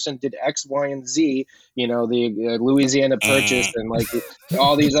 Thomas Jefferson did X, Y, and Z, you know, the Louisiana Purchase and like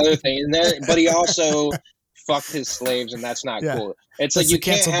all these other things. And then, but he also fucked his slaves, and that's not cool. It's like you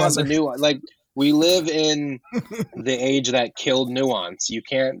can't have the nuance. Like, we live in the age that killed nuance. You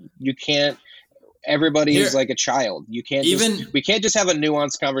can't, everybody is like a child. You can't we can't just have a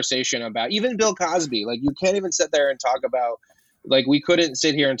nuanced conversation about even Bill Cosby. Like, you can't even sit there and talk about, like, we couldn't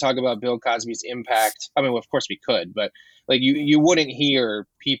sit here and talk about Bill Cosby's impact. I mean, well, of course we could, but like you wouldn't hear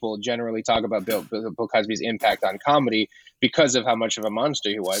people generally talk about Bill Cosby's impact on comedy because of how much of a monster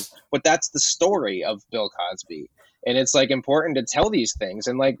he was. But that's the story of Bill Cosby. And it's like important to tell these things.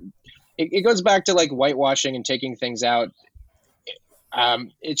 And like, it goes back to like whitewashing and taking things out.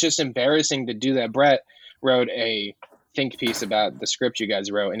 It's just embarrassing to do that. Brett wrote a think piece about the script you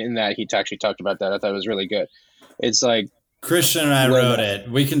guys wrote. And in that, he actually talked about that. I thought it was really good. It's like, Christian and I wrote it.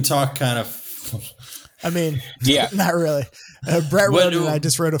 We can talk kind of. I mean, yeah, not really. Brett wrote it, and I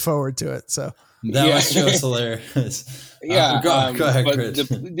just wrote a forward to it. So that was just hilarious. Yeah, go ahead, Chris.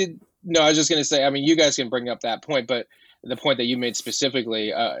 No, I was just going to say. I mean, you guys can bring up that point, but the point that you made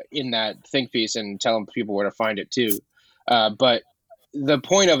specifically in that think piece, and telling people where to find it too. But the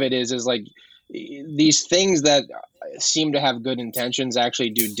point of it is like these things that seem to have good intentions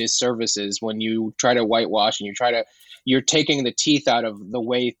actually do disservices when you try to whitewash and you're taking the teeth out of the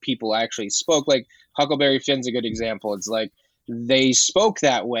way people actually spoke. Like Huckleberry Finn's a good example. It's like they spoke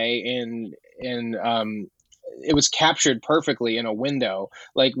that way and it was captured perfectly in a window.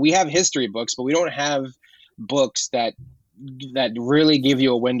 Like, we have history books, but we don't have books that really give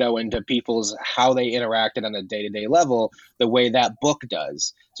you a window into people's how they interacted on a day-to-day level the way that book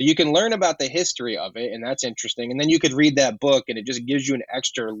does. So you can learn about the history of it, and that's interesting. And then you could read that book, and it just gives you an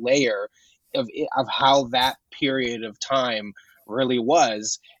extra layer of how that period of time really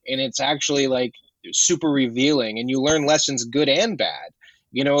was. And it's actually like super revealing, and you learn lessons good and bad.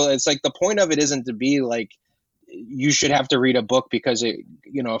 You know, it's like the point of it isn't to be like you should have to read a book because it,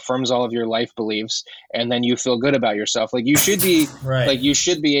 you know, affirms all of your life beliefs and then you feel good about yourself. Like you should be Right. like you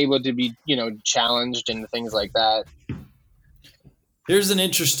should be able to be, you know, challenged and things like that. Here's an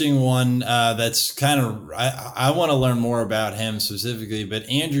interesting one that's kind of I want to learn more about him specifically, but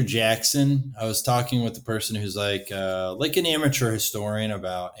Andrew Jackson. I was talking with the person who's like an amateur historian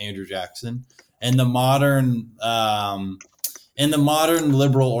about Andrew Jackson and the modern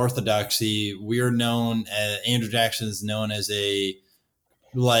liberal orthodoxy. We are known as Andrew Jackson is known as a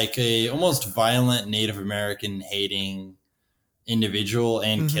almost violent Native American hating individual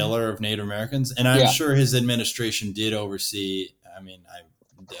and killer of Native Americans, and I'm sure his administration did oversee.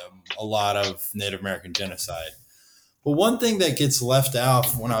 A lot of Native American genocide. But one thing that gets left out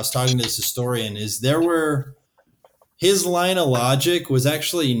when I was talking to this historian is his line of logic was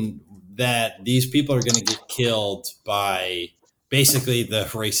actually that these people are going to get killed by basically the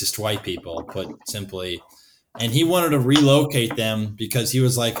racist white people, put simply. And he wanted to relocate them because he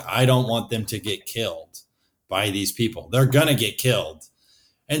was like, I don't want them to get killed by these people. They're going to get killed.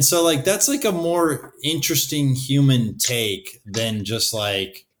 And so like that's like a more interesting human take than just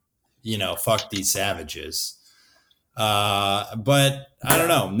like, you know, fuck these savages. But I don't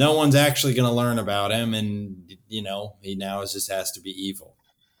know. No one's actually going to learn about him, and you know, he now just has to be evil.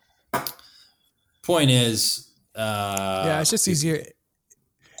 Point is, it's just easier.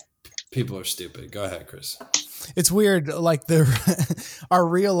 People are stupid. Go ahead, Chris. It's weird, like our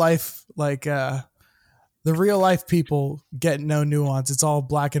real life, like the real life people get no nuance. It's all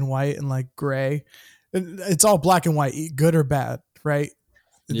black and white and like gray. It's all black and white, good or bad, right?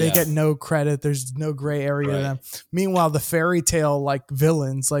 They get no credit. There's no gray area to them. Meanwhile, the fairy tale like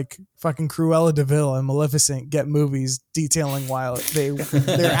villains, like fucking Cruella de Vil and Maleficent, get movies detailing why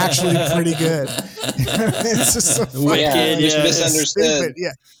they're actually pretty good. It's just so wicked, misunderstood.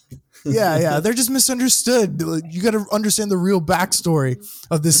 Yeah. They're just misunderstood. You got to understand the real backstory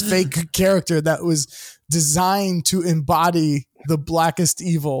of this fake character that was designed to embody the blackest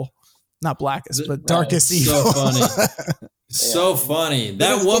evil. Not blackest, but darkest evil. So funny. So funny.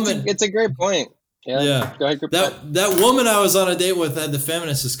 That woman. It's a great point. Yeah. Go ahead. That woman I was on a date with had the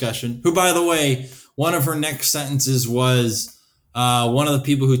feminist discussion, who, by the way, one of her next sentences was one of the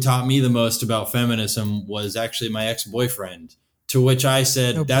people who taught me the most about feminism was actually my ex-boyfriend. To which I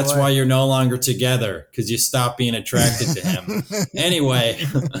said, that's why you're no longer together, because you stopped being attracted to him. Anyway.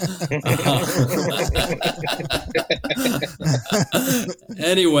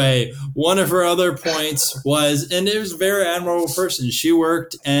 Anyway, one of her other points was, and it was a very admirable person. She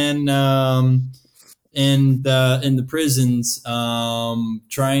worked in the prisons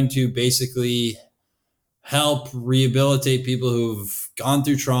trying to basically help rehabilitate people who've gone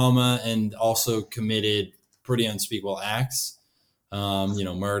through trauma and also committed pretty unspeakable acts.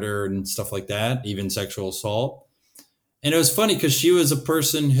 Murder and stuff like that, even sexual assault. And it was funny because she was a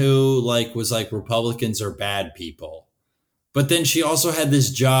person who was like Republicans are bad people. But then she also had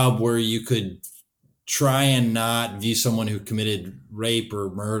this job where you could try and not view someone who committed rape or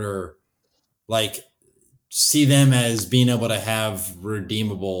murder, like see them as being able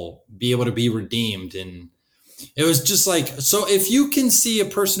to be able to be redeemed. And it was just like, so if you can see a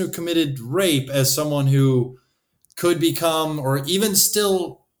person who committed rape as someone who could become, or even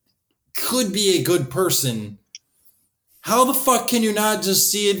still could be a good person, how the fuck can you not just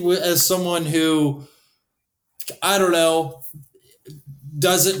see it as someone who, I don't know,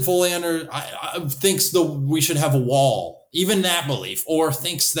 doesn't fully thinks we should have a wall, even that belief, or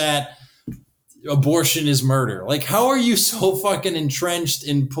thinks that abortion is murder? Like, how are you so fucking entrenched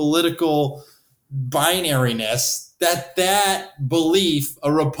in political binariness that belief,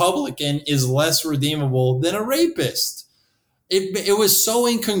 a Republican is less redeemable than a rapist? It was so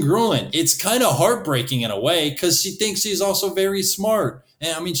incongruent. It's kind of heartbreaking in a way because she thinks she's also very smart.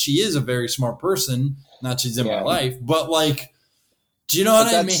 And I mean, she is a very smart person. Not she's in my life, but like, do you know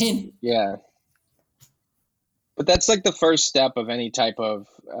what I mean? Yeah. But that's like the first step of any type of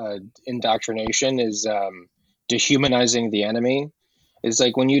indoctrination is dehumanizing the enemy. Is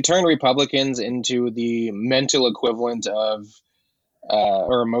like when you turn Republicans into the mental equivalent of,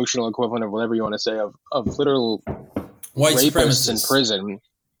 or emotional equivalent of whatever you want to say of literal white rapists in supremacists prison.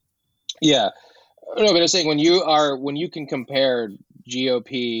 Yeah, no, but I'm saying when you can compare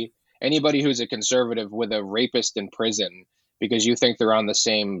GOP anybody who's a conservative with a rapist in prison because you think they're on the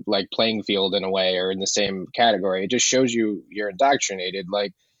same like playing field in a way or in the same category, it just shows you're indoctrinated.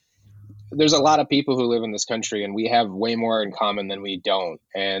 Like, there's a lot of people who live in this country and we have way more in common than we don't.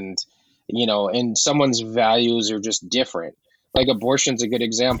 And, you know, and someone's values are just different. Like abortion's a good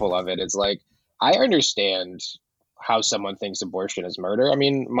example of it. It's like, I understand how someone thinks abortion is murder. I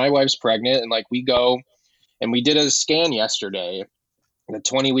mean, my wife's pregnant and like we go and we did a scan yesterday, a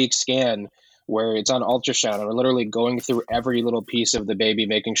 20-week scan where it's on ultrasound and we're literally going through every little piece of the baby,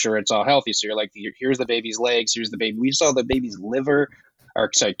 making sure it's all healthy. So you're like, here's the baby's legs, here's the baby. We saw the baby's liver, or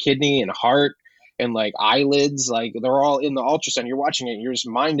sorry, kidney and heart and like eyelids, like they're all in the ultrasound. You're watching it, your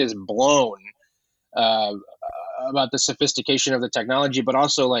mind is blown about the sophistication of the technology, but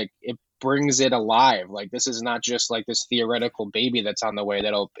also like it brings it alive. Like this is not just like this theoretical baby that's on the way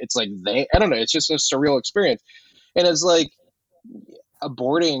it's like I don't know, it's just a surreal experience. And it's like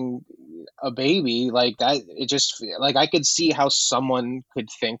aborting a baby like that, it just like I could see how someone could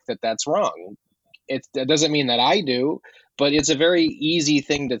think that that's wrong. It doesn't mean that I do, but it's a very easy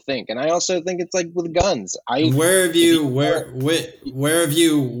thing to think. And I also think it's like with guns. Where have you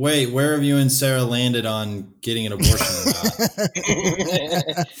and Sarah landed on getting an abortion or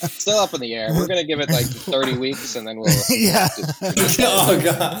not? Still up in the air. We're gonna give it like 30 weeks and then we'll Oh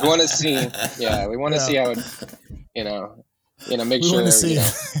god. We want to see we want to see how it make sure see.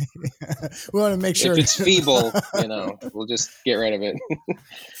 We want to make sure if it's feeble, we'll just get rid of it.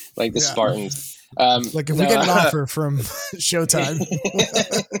 Like the Spartans. Like if we get an offer from Showtime,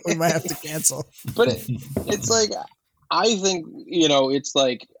 we might have to cancel. But it's like, I think, it's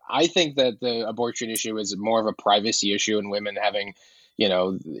like, I think that the abortion issue is more of a privacy issue and women having,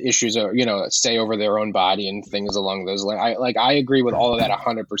 issues, say over their own body and things along those lines. I agree with all of that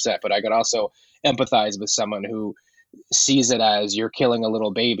 100%, but I could also empathize with someone who sees it as you're killing a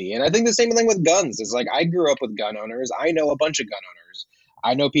little baby. And I think the same thing with guns. It's like, I grew up with gun owners. I know a bunch of gun owners.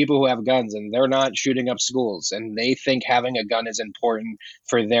 I know people who have guns and they're not shooting up schools and they think having a gun is important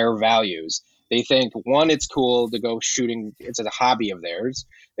for their values. They think, one, it's cool to go shooting. It's a hobby of theirs.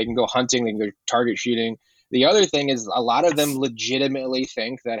 They can go hunting. They can go target shooting. The other thing is a lot of them legitimately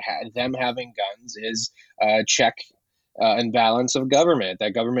think that them having guns is a check and balance of government,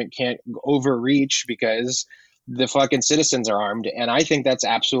 that government can't overreach because the fucking citizens are armed. And I think that's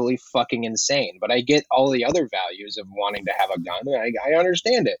absolutely fucking insane. But I get all the other values of wanting to have a gun. And I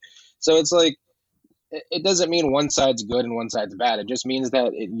understand it. So it's like, it doesn't mean one side's good and one side's bad. It just means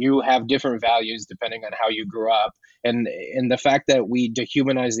that you have different values depending on how you grew up. And the fact that we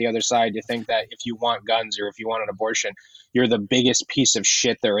dehumanize the other side to think that if you want guns or if you want an abortion, you're the biggest piece of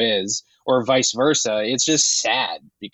shit there is, or vice versa. It's just sad because